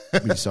sorry.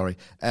 Really sorry.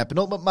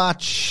 Penultimate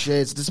match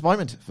is a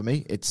disappointment for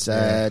me. It's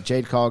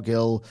Jade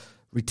Cargill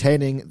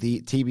retaining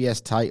the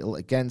TBS title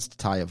against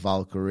Taya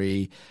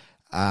Valkyrie,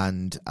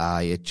 and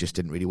it just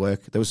didn't really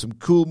work. There were some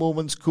cool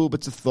moments, cool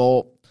bits of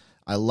thought.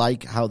 I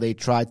like how they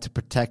tried to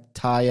protect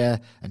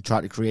Taya and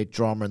try to create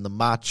drama in the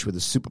match with a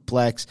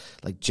superplex,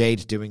 like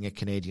Jade doing a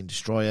Canadian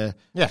Destroyer.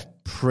 Yeah.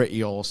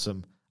 Pretty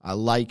awesome. I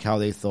like how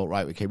they thought,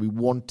 right, okay, we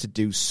want to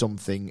do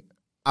something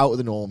out of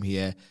the norm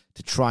here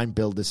to try and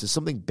build this as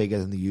something bigger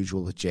than the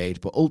usual with Jade.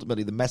 But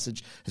ultimately, the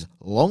message has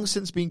long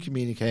since been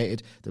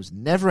communicated. There was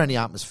never any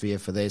atmosphere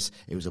for this.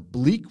 It was a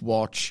bleak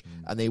watch,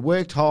 and they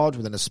worked hard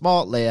within a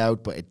smart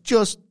layout, but it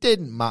just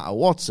didn't matter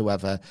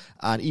whatsoever.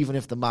 And even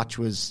if the match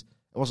it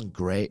wasn't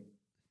great,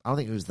 I don't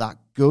think it was that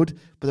good,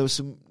 but there was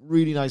some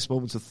really nice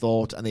moments of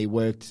thought, and they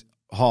worked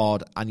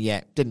hard, and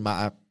yet didn't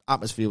matter.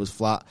 Atmosphere was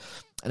flat.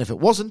 And if it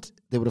wasn't,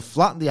 they would have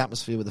flattened the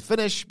atmosphere with a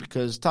finish,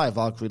 because Taya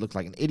Valkyrie looked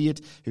like an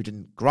idiot who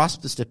didn't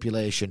grasp the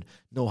stipulation,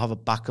 nor have a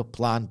backup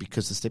plan,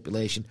 because the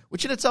stipulation,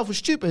 which in itself was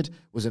stupid,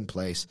 was in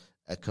place.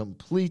 A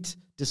complete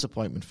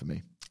disappointment for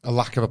me. A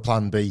lack of a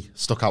plan B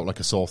stuck out like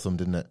a sore thumb,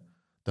 didn't it?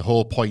 The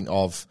whole point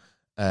of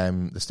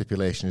the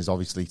stipulation is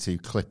obviously to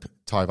clip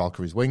Taya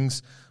Valkyrie's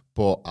wings,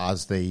 but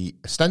as the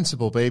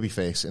ostensible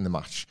babyface in the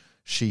match,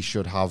 she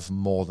should have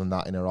more than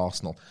that in her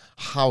arsenal.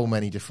 How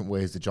many different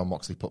ways did John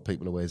Moxley put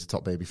people away as a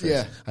top babyface?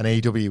 Yeah. And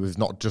AEW has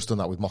not just done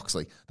that with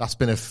Moxley. That's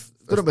been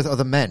done with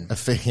other men.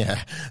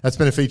 That's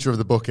been a feature of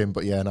the booking.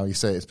 But yeah, now you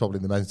say it's probably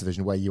in the men's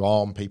division where you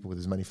arm people with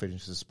as many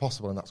finishes as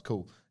possible, and that's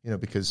cool. You know,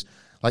 because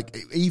like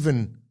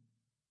even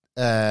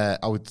it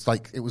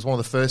was one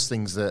of the first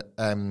things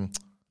that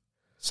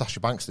Sasha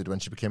Banks did when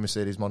she became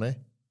Mercedes Moné,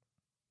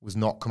 was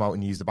not come out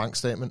and use the bank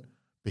statement.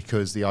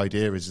 Because the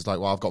idea is like,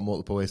 well, I've got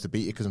multiple ways to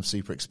beat you because I'm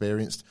super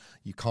experienced.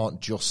 You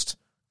can't just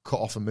cut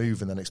off a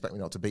move and then expect me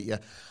not to beat you.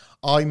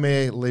 I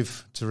may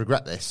live to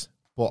regret this,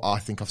 but I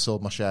think I've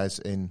sold my shares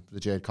in the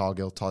Jade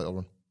Cargill title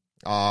run.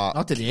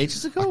 Not did he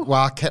ages ago?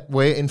 Well, I kept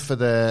waiting for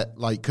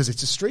because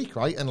it's a streak,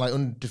 right? And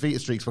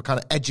undefeated streaks were kind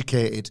of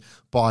educated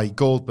by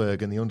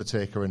Goldberg and The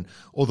Undertaker and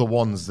other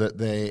ones that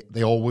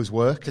they always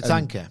work.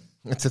 Tatanka,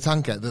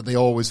 that they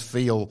always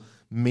feel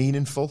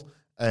meaningful,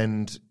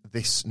 and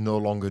this no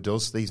longer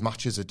does. These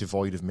matches are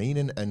devoid of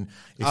meaning, and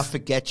I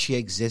forget she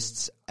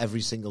exists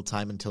every single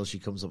time until she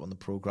comes up on the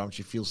program.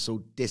 She feels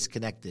so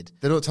disconnected.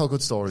 They don't tell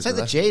good stories. It's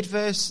like the Jade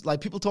verse.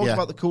 Like people talk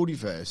about the Cody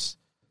verse.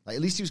 Like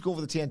at least he was going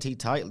for the TNT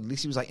title. At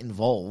least he was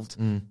involved.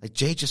 Like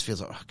Jade just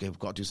feels like, okay, we've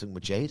got to do something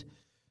with Jade,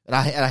 and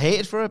I hate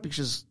it for her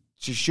because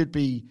she should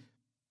be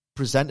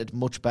presented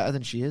much better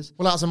than she is.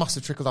 Well, that has a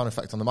massive trickle down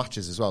effect on the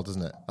matches as well,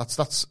 doesn't it?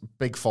 That's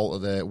big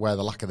fault of where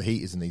the lack of the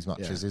heat is in these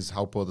matches is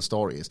how poor the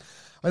story is,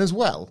 and as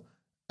well,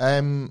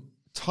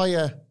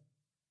 Taya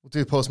will do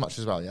the post match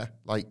as well. Yeah,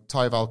 like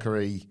Taya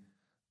Valkyrie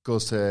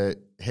goes to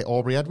hit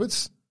Aubrey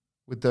Edwards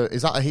with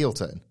is that a heel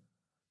turn?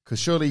 Because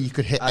surely you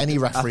could hit any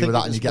referee with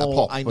that and you get a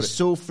pop. I'm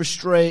so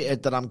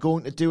frustrated that I'm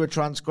going to do a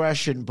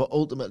transgression, but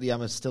ultimately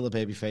I'm still a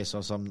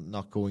babyface, so I'm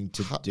not going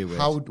to do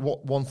it.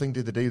 What one thing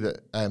did they do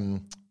that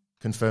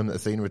confirmed that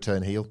Athena would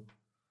turn heel?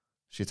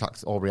 She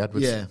attacked Aubrey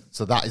Edwards. Yeah.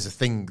 So that is a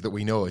thing that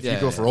we know. If you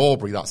go for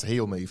Aubrey, that's a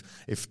heel move.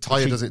 If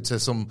Taya does it to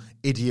some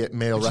idiot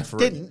male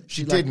referee.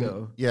 She didn't.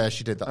 Go. Yeah,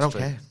 she did. That's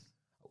okay.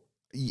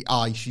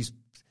 True. She's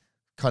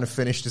kind of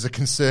finished as a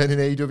concern in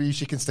AEW.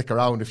 She can stick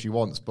around if she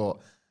wants, but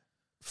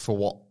for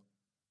what?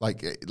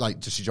 Like,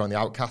 does she join the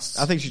Outcasts?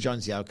 I think she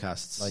joins the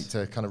Outcasts. Like,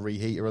 to kind of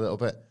reheat her a little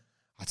bit.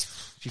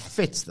 She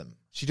fits them.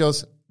 She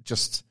does.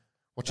 Just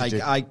what you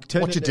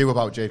do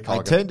about Jade Cargill.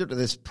 I turned up to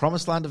this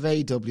promised land of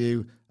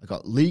AEW. I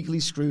got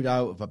legally screwed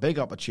out of a big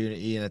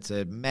opportunity, and it's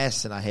a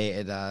mess, and I hate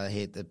it. I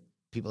hate the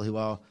people who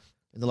are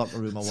in the locker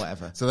room or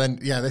whatever. So then,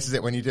 this is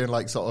it. When you're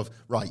doing so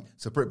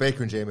Britt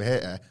Baker and Jamie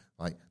Hayter,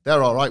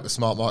 they're all right with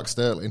Smart Mark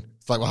Sterling.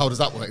 It's like, well, how does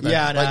that work then?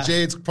 Yeah,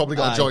 Jade's probably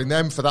got to join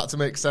them for that to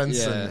make sense.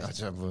 Yeah.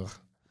 And,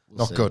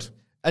 not good.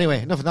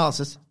 Anyway, enough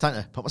analysis.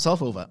 Time to put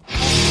myself over.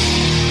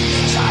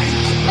 It's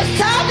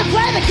time to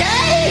play the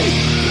game!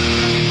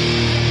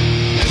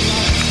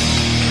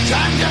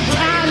 Time to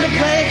play the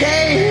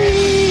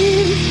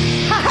game!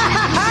 Ha ha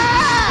ha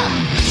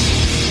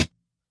ha!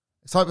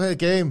 It's time to play a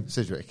game,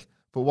 Cedric.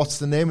 But what's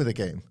the name of the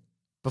game?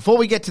 Before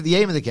we get to the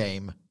aim of the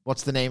game,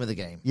 what's the name of the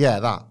game? Yeah,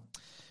 that.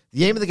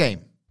 The aim of the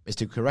game is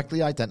to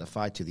correctly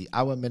identify to the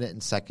hour, minute,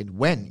 and second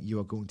when you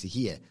are going to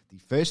hear the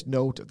first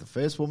note of the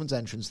first woman's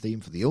entrance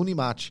theme for the only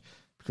match,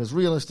 because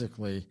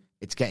realistically,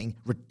 it's getting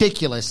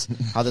ridiculous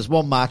how there's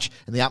one match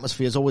and the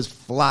atmosphere is always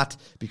flat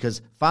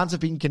because fans have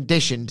been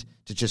conditioned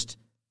to just,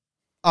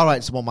 all right,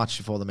 it's one match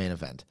before the main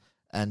event.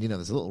 And,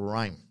 there's a little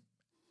rhyme.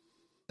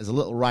 There's a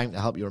little rhyme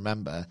to help you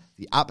remember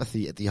the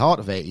apathy at the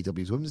heart of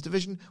AEW's women's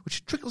division,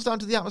 which trickles down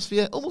to the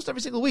atmosphere almost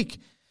every single week.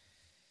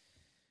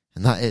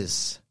 And that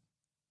is,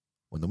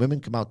 when the women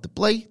come out to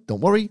play,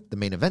 don't worry, the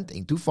main event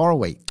ain't too far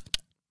away.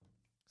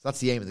 So that's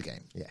the aim of the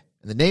game. Yeah.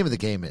 And the name of the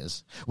game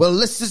is, well,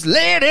 let's just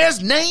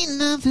ladies' night,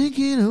 and I'm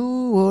thinking,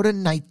 oh, what a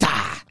night.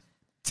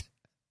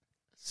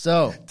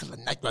 So, till the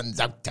night runs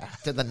out.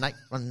 Till the night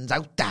runs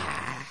out.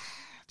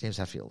 James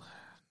Hetfield.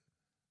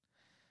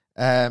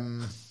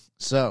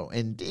 So,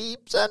 in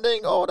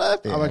descending order,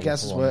 our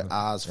guesses were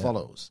as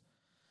follows.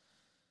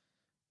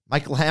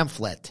 Michael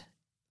Hamflett,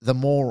 the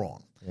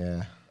moron.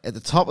 Yeah. At the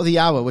top of the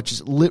hour, which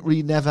has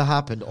literally never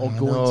happened or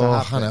going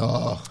to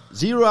happen.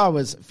 0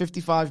 hours,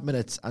 55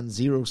 minutes, and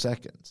 0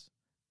 seconds.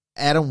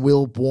 Adam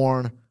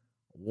Wilborn,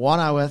 1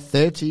 hour,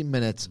 13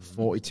 minutes,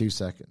 42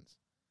 seconds.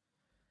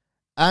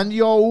 And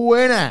your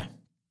winner.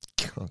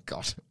 Oh,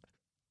 God.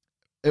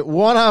 At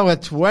 1 hour,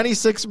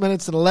 26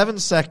 minutes, and 11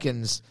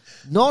 seconds,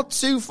 not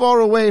too far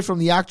away from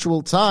the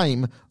actual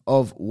time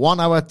of 1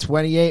 hour,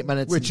 28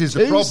 minutes, which and is 2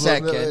 the problem.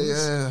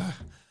 Seconds.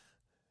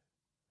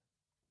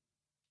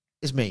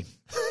 It's me.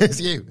 It's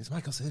you. It's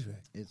Michael Cedric.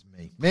 It's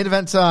me. Main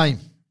event time.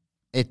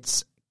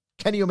 It's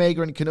Kenny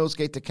Omega and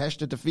Konosuke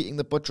Takeshita defeating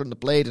the Butcher and the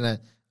Blade in a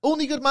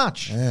only good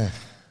match. Yeah.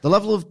 The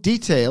level of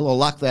detail, or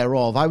lack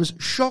thereof, I was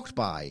shocked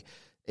by.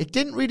 It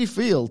didn't really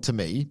feel to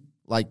me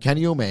like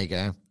Kenny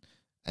Omega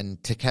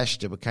and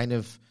Takeshita were kind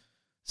of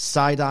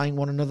side-eyeing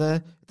one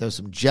another. There was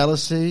some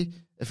jealousy.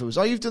 If it was,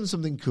 oh, you've done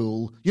something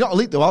cool. You're not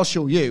elite, though. I'll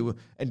show you,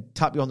 and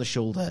tap you on the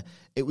shoulder.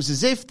 It was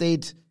as if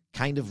they'd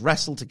kind of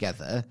wrestled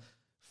together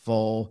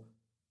for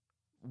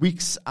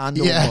weeks and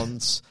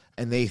months,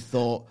 and they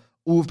thought,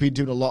 oh, we've been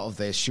doing a lot of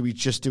this. Should we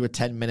just do a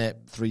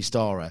 10-minute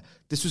 3-starer?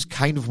 This was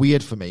kind of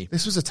weird for me.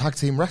 This was a tag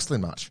team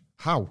wrestling match.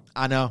 How?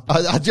 I know.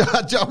 I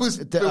was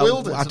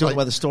bewildered. I don't know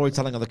where the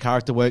storytelling or the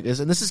character work is.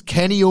 And this is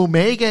Kenny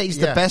Omega. He's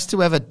the best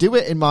to ever do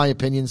it, in my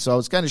opinion. So I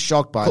was kind of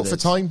shocked by this. Cut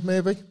for time,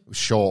 maybe? It was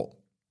short.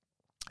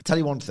 I'll tell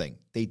you one thing.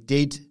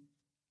 There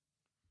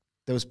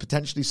was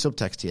potentially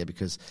subtext here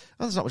because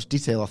there's not much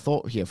detail I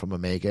thought here from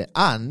Omega.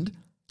 And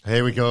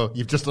here we go.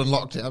 You've just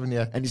unlocked it, haven't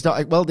you? And he's not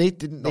like, well, they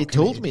didn't. They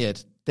told me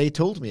it. They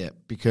told me it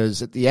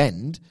because at the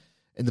end,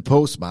 in the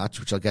post match,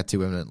 which I'll get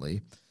to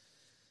imminently,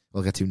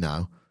 we'll get to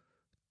now.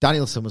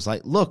 Danielson was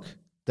like, look,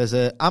 there's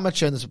an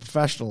amateur and there's a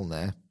professional in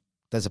there.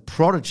 there's a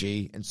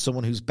prodigy and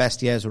someone whose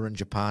best years were in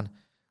Japan.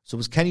 So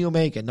was Kenny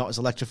Omega not his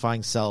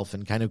electrifying self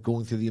and kind of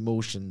going through the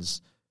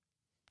emotions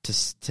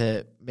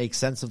to make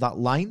sense of that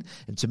line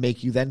and to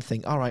make you then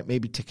think, all right,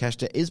 maybe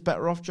Takeshita is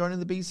better off joining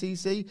the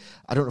BCC?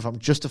 I don't know if I'm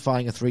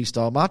justifying a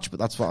 3-star match, but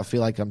that's what I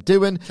feel like I'm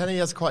doing. Kenny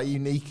has quite a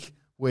unique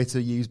way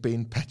to use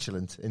being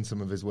petulant in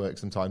some of his work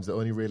sometimes that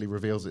only really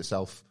reveals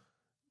itself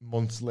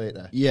months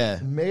later. Yeah.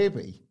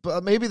 Maybe.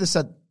 But maybe they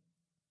said,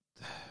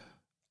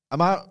 am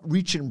I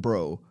reaching,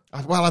 bro?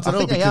 Well, I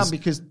don't know. I am,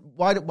 because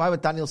why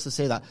would Danielson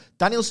say that?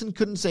 Danielson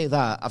couldn't say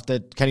that after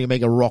Kenny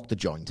Omega rocked the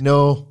joint.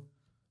 No.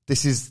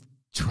 This is...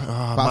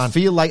 but I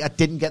feel like I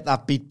didn't get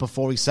that beat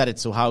before he said it,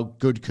 so how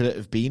good could it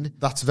have been?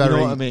 That's very... You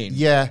know what I mean?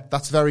 Yeah,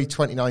 that's very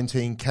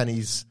 2019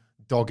 Kenny's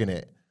dogging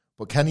it.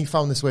 But Kenny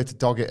found this way to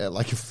dog it at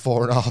like a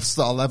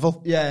 4.5-star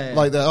level. Yeah.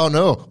 Like, oh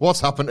no,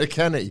 what's happened to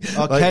Kenny?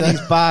 Oh, like Kenny's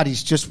bad.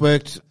 He's just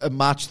worked a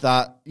match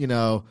that,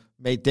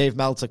 made Dave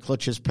Meltzer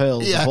clutch his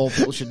pearls. Yeah. The whole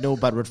people should know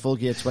better at Full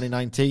Gear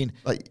 2019.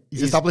 Like,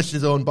 he's established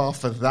his own bar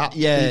for that.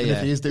 Yeah, even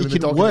if he is doing he the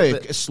can dogging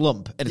work a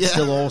slump, and it's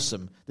still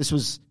awesome. This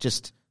was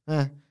just...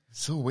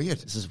 so weird.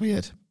 This is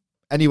weird.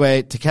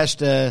 Anyway,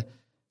 Takeshita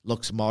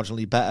looks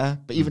marginally better,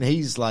 but even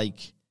he's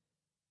like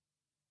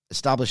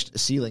established a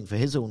ceiling for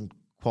his own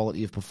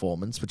quality of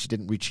performance, which he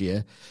didn't reach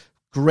here.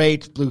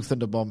 Great Blue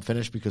Thunder Bomb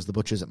finish because the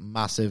Butcher's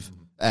massive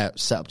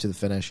setup to the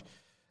finish.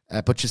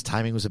 Butcher's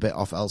timing was a bit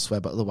off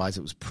elsewhere, but otherwise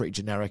it was pretty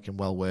generic and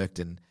well worked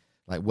and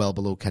like well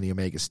below Kenny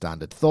Omega's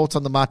standard. Thoughts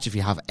on the match, if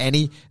you have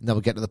any, and then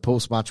we'll get to the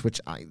post-match, which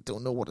I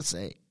don't know what to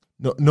say.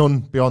 No, none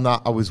beyond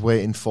that. I was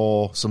waiting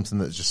for something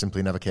that just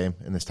simply never came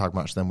in this tag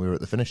match. Then we were at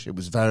the finish. It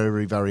was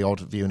very, very odd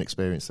viewing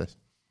experience. This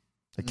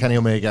Kenny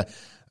Omega,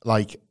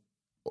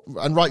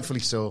 and rightfully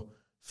so,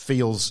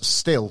 feels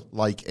still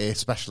like a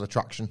special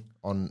attraction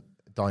on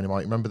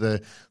Dynamite.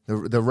 Remember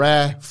the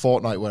rare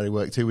fortnight where he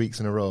worked 2 weeks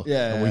in a row,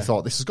 and we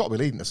thought this has got to be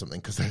leading to something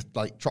because they're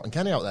like trotting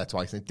Kenny out there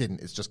twice, and it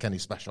didn't. It's just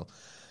Kenny's special.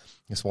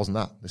 This wasn't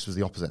that. This was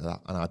the opposite of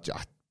that, and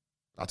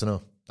I don't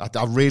know.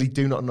 I really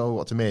do not know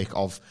what to make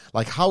of,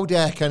 like, how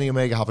dare Kenny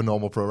Omega have a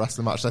normal pro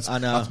wrestling match?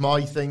 That's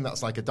my thing.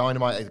 That's like a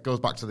Dynamite. It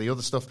goes back to the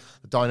other stuff.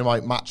 The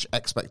Dynamite match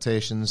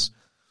expectations.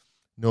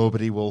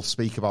 Nobody will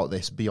speak about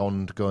this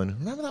beyond going,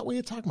 remember that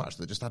weird tag match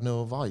that just had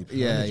no vibe?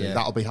 Yeah.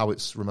 That'll be how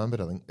it's remembered,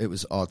 I think. It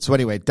was odd. So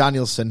anyway,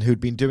 Danielson, who'd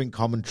been doing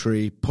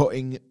commentary,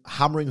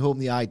 hammering home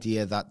the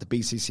idea that the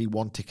BCC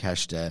want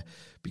Takeshita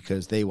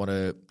because they want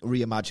to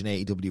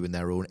reimagine AEW in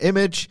their own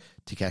image.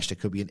 Takeshita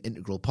could be an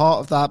integral part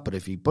of that, but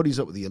if he buddies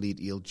up with the Elite,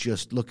 he'll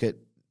just look at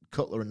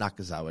Cutler and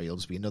Nakazawa. He'll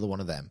just be another one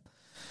of them.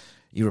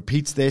 He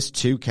repeats this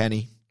to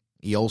Kenny.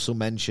 He also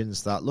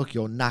mentions that, look,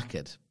 you're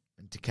knackered,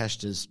 and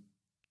Takeshita's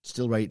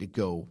still ready to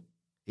go.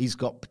 He's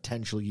got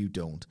potential you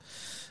don't.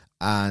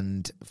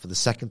 And for the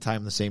second time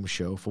in the same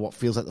show, for what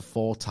feels like the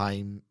fourth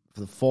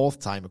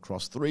time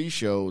across 3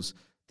 shows,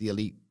 the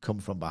Elite come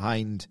from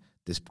behind.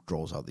 This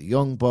draws out the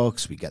Young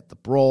Bucks. We get the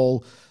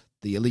brawl.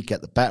 The Elite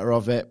get the better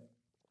of it.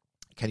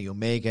 Kenny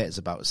Omega is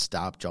about to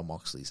stab Jon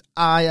Moxley's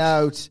eye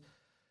out.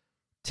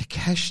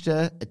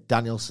 Takeshita, at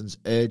Danielson's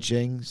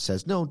urging,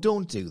 says, no,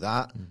 don't do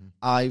that. Mm-hmm.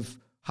 I've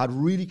had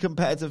really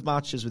competitive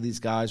matches with these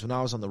guys when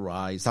I was on the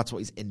rise. That's what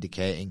he's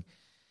indicating.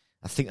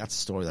 I think that's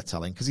the story they're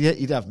telling. Because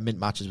he'd have mint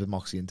matches with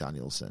Moxley and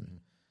Danielson.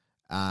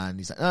 Mm-hmm. And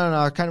he's like, no,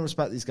 I kind of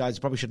respect these guys.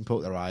 You probably shouldn't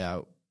poke their eye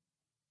out.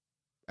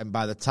 And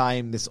by the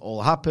time this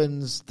all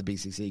happens, the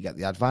BCC get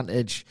the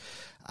advantage.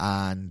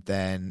 And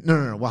then,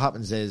 no. What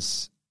happens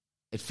is,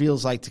 it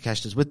feels like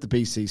Takeshita's with the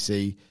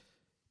BCC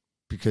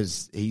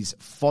because he's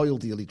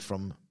foiled the Elite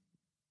from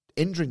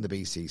injuring the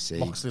BCC.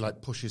 Moxley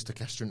pushes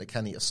Takeshita into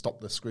Kenny to stop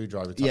the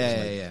screwdriver.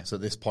 Yeah. So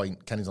at this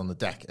point, Kenny's on the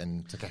deck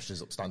and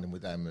Takeshita's upstanding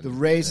with them. And,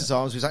 raise his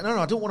arms. He's like, no,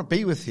 I don't want to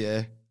be with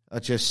you. I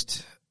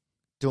just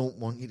don't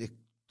want you to...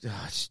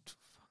 it's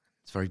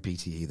very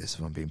BTE, this,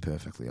 if I'm being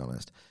perfectly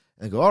honest.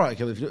 And they go, all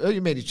right, okay, if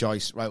you made your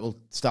choice, right, we'll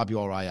stab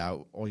your eye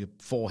out or your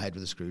forehead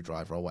with a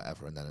screwdriver or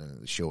whatever, and then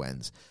the show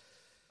ends.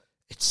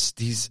 It's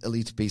these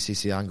Elite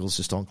BCC angles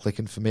just aren't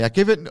clicking for me. I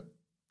give it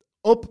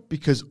up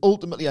because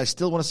ultimately I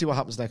still want to see what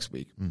happens next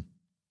week.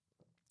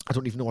 I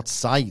don't even know what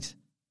side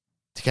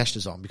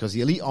Takeshita's on because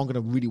the Elite aren't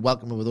going to really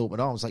welcome him with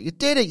open arms. Like, you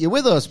did it, you're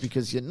with us,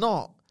 because you're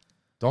not.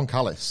 Don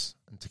Callis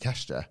and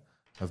Takeshita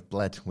have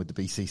bled with the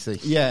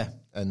BCC. Yeah.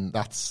 And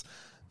that's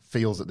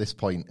feels at this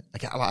point.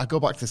 I go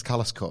back to this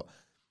Callis cut.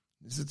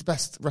 Is it the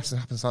best wrestling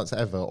happenstance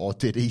ever, or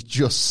did he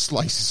just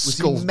slice his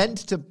skull? Was he meant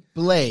to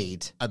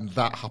blade? And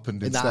that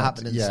happened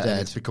instead. Yeah,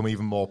 and it's become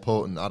even more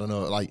potent. I don't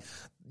know,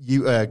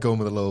 you going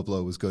with a low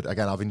blow was good.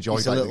 Again, I've enjoyed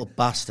He's a little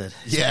bastard.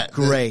 Yeah.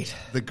 Great.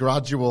 The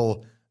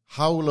gradual,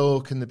 how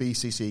low can the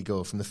BCC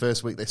go from the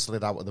first week they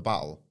slid out of the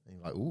battle? And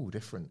you're like, ooh,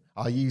 different.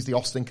 I use the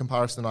Austin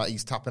comparison,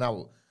 he's tapping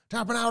out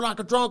like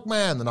a drunk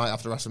man the night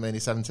after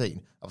WrestleMania 17.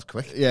 That was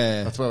quick.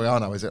 Yeah. That's where we are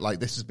now, is it?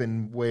 This has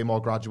been way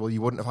more gradual.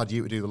 You wouldn't have had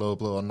you to do the low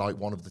blow on night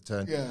 1 of the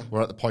turn. Yeah.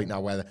 We're at the point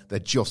now where they're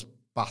just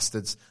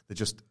bastards. They're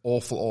just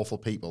awful, awful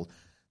people.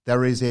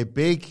 There is a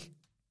big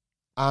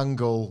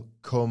angle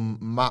come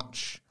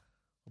match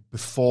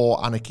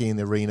before Anarchy in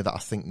the Arena that I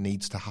think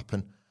needs to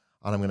happen.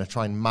 and I'm going to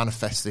try and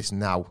manifest this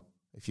now,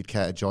 if you'd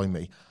care to join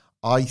me.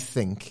 I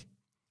think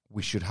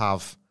we should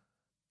have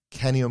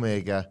Kenny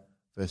Omega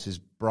versus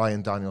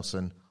Bryan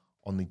Danielson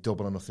on the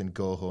Double or Nothing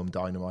go-home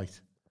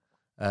Dynamite.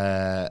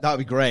 That would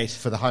be great.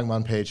 For the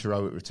Hangman Page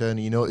heroic return.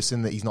 Are you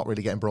noticing that he's not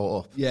really getting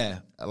brought up? Yeah.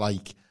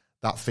 Like,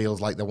 that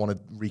feels like they want to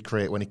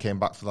recreate when he came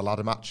back for the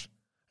ladder match.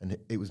 And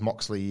it was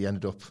Moxley he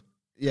ended up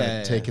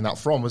taking that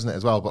from, wasn't it,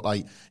 as well? But,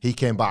 like, he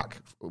came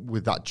back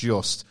with that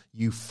just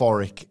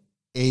euphoric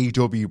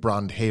AEW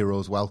brand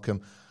heroes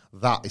welcome.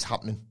 That is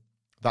happening.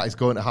 That is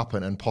going to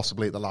happen, and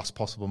possibly at the last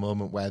possible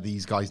moment where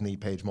these guys need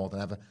Page more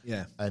than ever.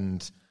 Yeah.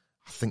 And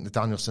I think the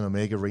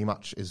Danielson-Omega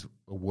rematch is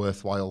a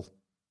worthwhile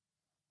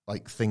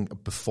thing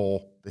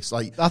before this.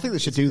 I think they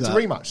should do that. It's a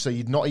rematch, so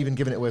you're not even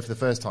giving it away for the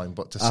first time,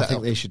 but to set up. I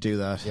think they should do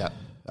that. Yeah.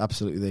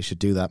 Absolutely, they should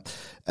do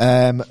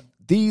that.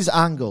 These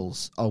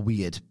angles are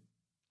weird.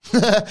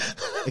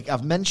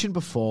 I've mentioned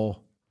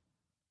before,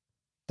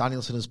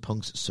 Danielson is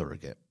Punk's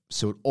surrogate,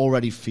 so it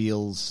already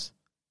feels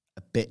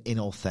a bit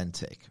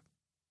inauthentic.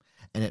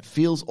 And it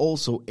feels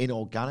also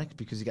inorganic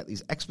because you get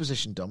these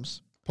exposition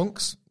dumps.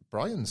 Punk's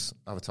Brian's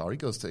avatar. He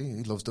loves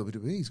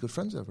WWE. He's good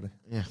friends with everybody.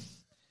 Yeah.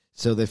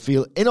 So they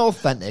feel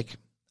inauthentic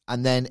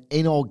and then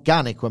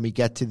inorganic when we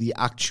get to the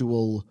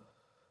actual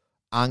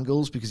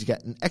angles, because you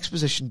get an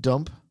exposition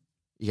dump,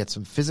 you get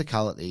some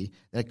physicality,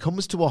 then it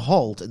comes to a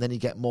halt, and then you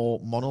get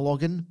more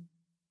monologuing.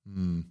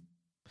 It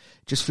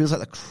just feels like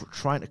they're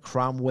trying to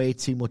cram way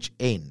too much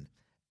in.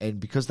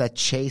 And because they're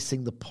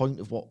chasing the point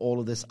of what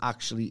all of this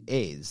actually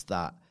is,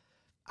 that,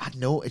 I don't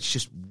know, it's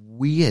just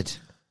weird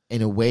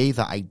in a way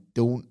that I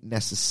don't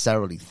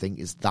necessarily think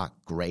is that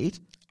great.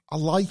 I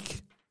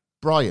like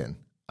Brian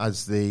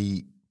as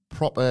the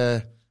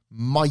proper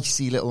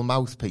micey little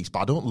mouthpiece, but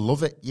I don't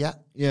love it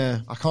yet. Yeah.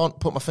 I can't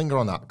put my finger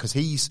on that, because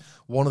he's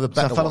one of the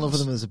better ones. I fell in love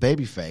with him as a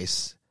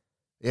babyface.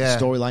 Yeah.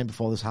 The storyline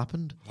before this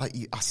happened. Like,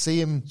 I see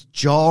him... It's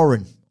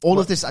jarring. All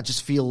of this, I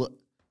just feel,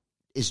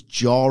 is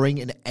jarring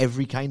in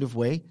every kind of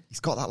way. He's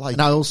got that,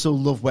 and I also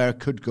love where it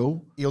could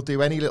go. He'll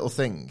do any little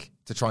thing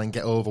to try and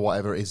get over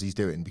whatever it is he's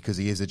doing, because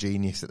he is a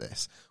genius at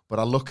this. But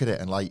I look at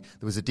it, and, there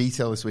was a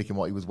detail this week in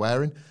what he was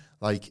wearing.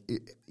 He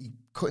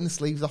cutting the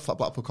sleeves off that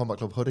Blackpool Combat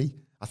Club hoodie.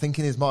 I think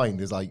in his mind,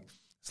 there's,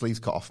 sleeves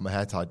cut off, my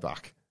hair tied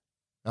back.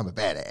 I'm a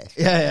badass.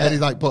 Yeah. And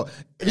he's but...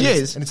 He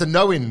is. And it's a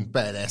knowing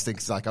badass thing,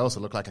 because I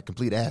also look like a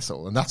complete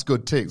asshole, and that's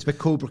good too. It's a bit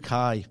Cobra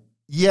Kai.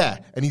 Yeah,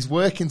 and he's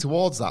working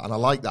towards that, and I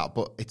like that,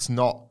 but it's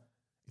not...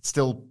 It's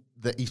still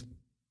that he's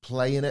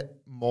playing it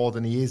more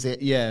than he is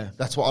it. Yeah.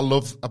 That's what I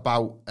love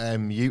about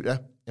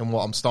Yuta, and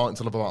what I'm starting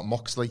to love about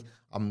Moxley.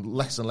 I'm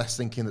less and less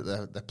thinking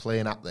that they're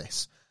playing at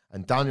this.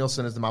 And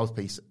Danielson as the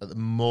mouthpiece at the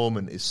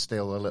moment is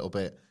still a little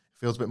bit...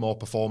 Feels a bit more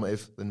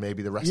performative than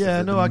maybe the rest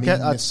of the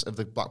meanness of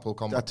the Blackpool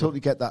Combat. I totally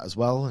get that as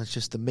well. It's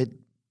just the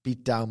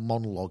mid-beat-down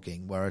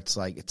monologuing where it's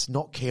it's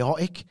not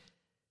chaotic.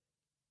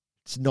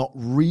 It's not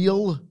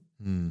real.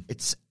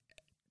 It's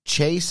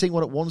chasing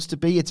what it wants to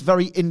be. It's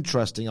very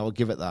interesting, I'll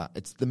give it that.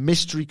 It's the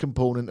mystery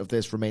component of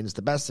this remains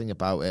the best thing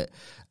about it.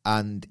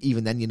 And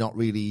even then, you're not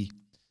really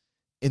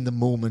in the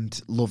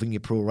moment loving your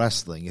pro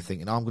wrestling. You're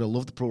thinking, I'm going to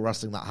love the pro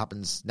wrestling that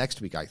happens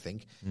next week, I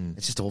think.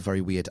 It's just all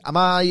very weird. Am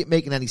I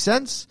making any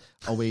sense?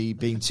 Are we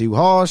being too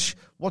harsh?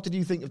 What did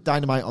you think of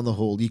Dynamite on the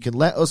whole? You can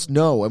let us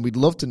know, and we'd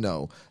love to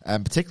know,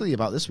 particularly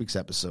about this week's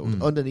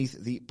episode,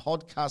 underneath the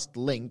podcast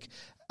link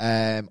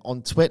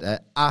on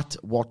Twitter at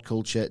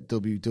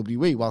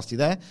WhatCultureWWE. Whilst you're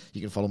there, you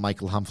can follow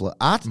Michael Hamflet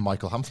at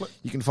Michael Hamflet.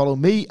 You can follow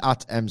me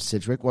at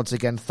Sidgwick. Once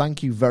again,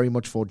 thank you very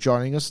much for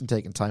joining us and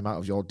taking time out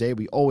of your day.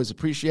 We always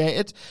appreciate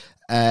it.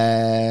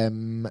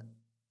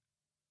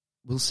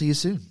 We'll see you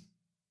soon.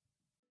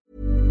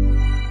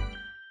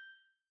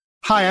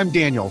 Hi, I'm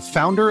Daniel,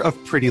 founder of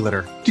Pretty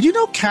Litter. Did you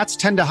know cats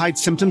tend to hide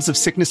symptoms of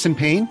sickness and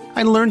pain?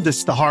 I learned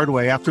this the hard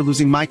way after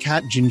losing my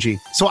cat, Gingy.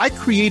 So I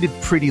created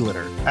Pretty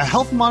Litter, a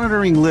health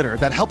monitoring litter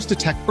that helps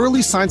detect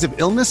early signs of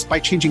illness by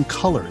changing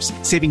colors,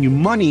 saving you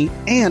money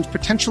and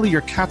potentially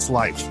your cat's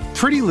life.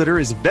 Pretty Litter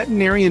is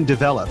veterinarian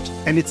developed,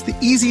 and it's the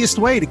easiest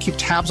way to keep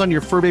tabs on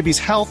your fur baby's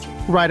health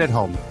right at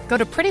home. Go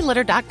to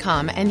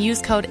prettylitter.com and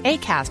use code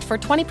ACAST for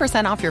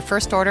 20% off your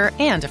first order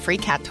and a free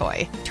cat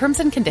toy. Terms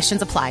and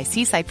conditions apply.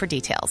 See site for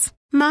details.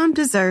 Mom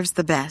deserves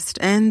the best,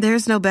 and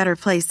there's no better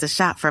place to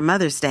shop for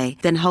Mother's Day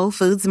than Whole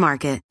Foods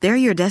Market. They're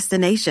your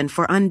destination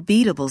for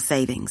unbeatable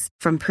savings,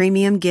 from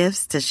premium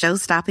gifts to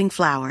show-stopping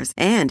flowers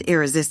and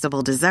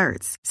irresistible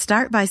desserts.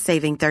 Start by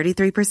saving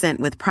 33%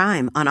 with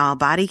Prime on all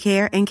body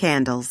care and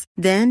candles.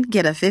 Then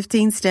get a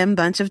 15-stem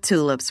bunch of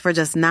tulips for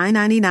just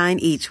 $9.99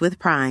 each with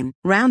Prime.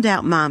 Round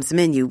out Mom's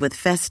menu with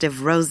festive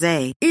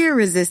rosé,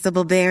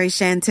 irresistible berry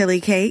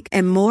chantilly cake,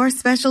 and more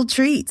special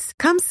treats.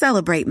 Come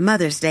celebrate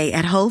Mother's Day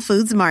at Whole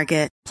Foods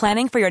Market.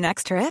 Planning for your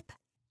next trip?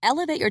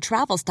 Elevate your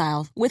travel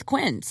style with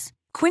Quince.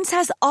 Quince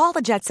has all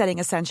the jet-setting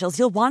essentials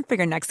you'll want for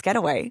your next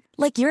getaway,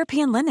 like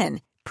European linen,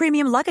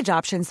 premium luggage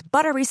options,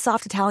 buttery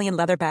soft Italian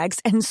leather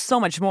bags, and so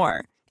much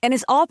more. And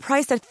is all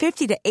priced at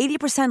 50 to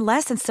 80%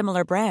 less than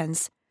similar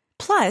brands.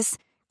 Plus,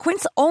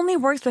 Quince only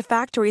works with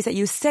factories that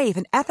use safe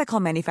and ethical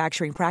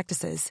manufacturing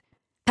practices.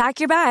 Pack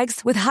your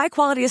bags with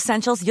high-quality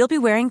essentials you'll be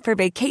wearing for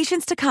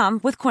vacations to come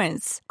with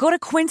Quince. Go to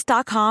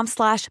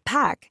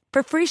quince.com/pack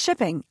for free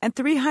shipping and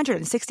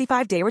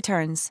 365-day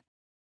returns.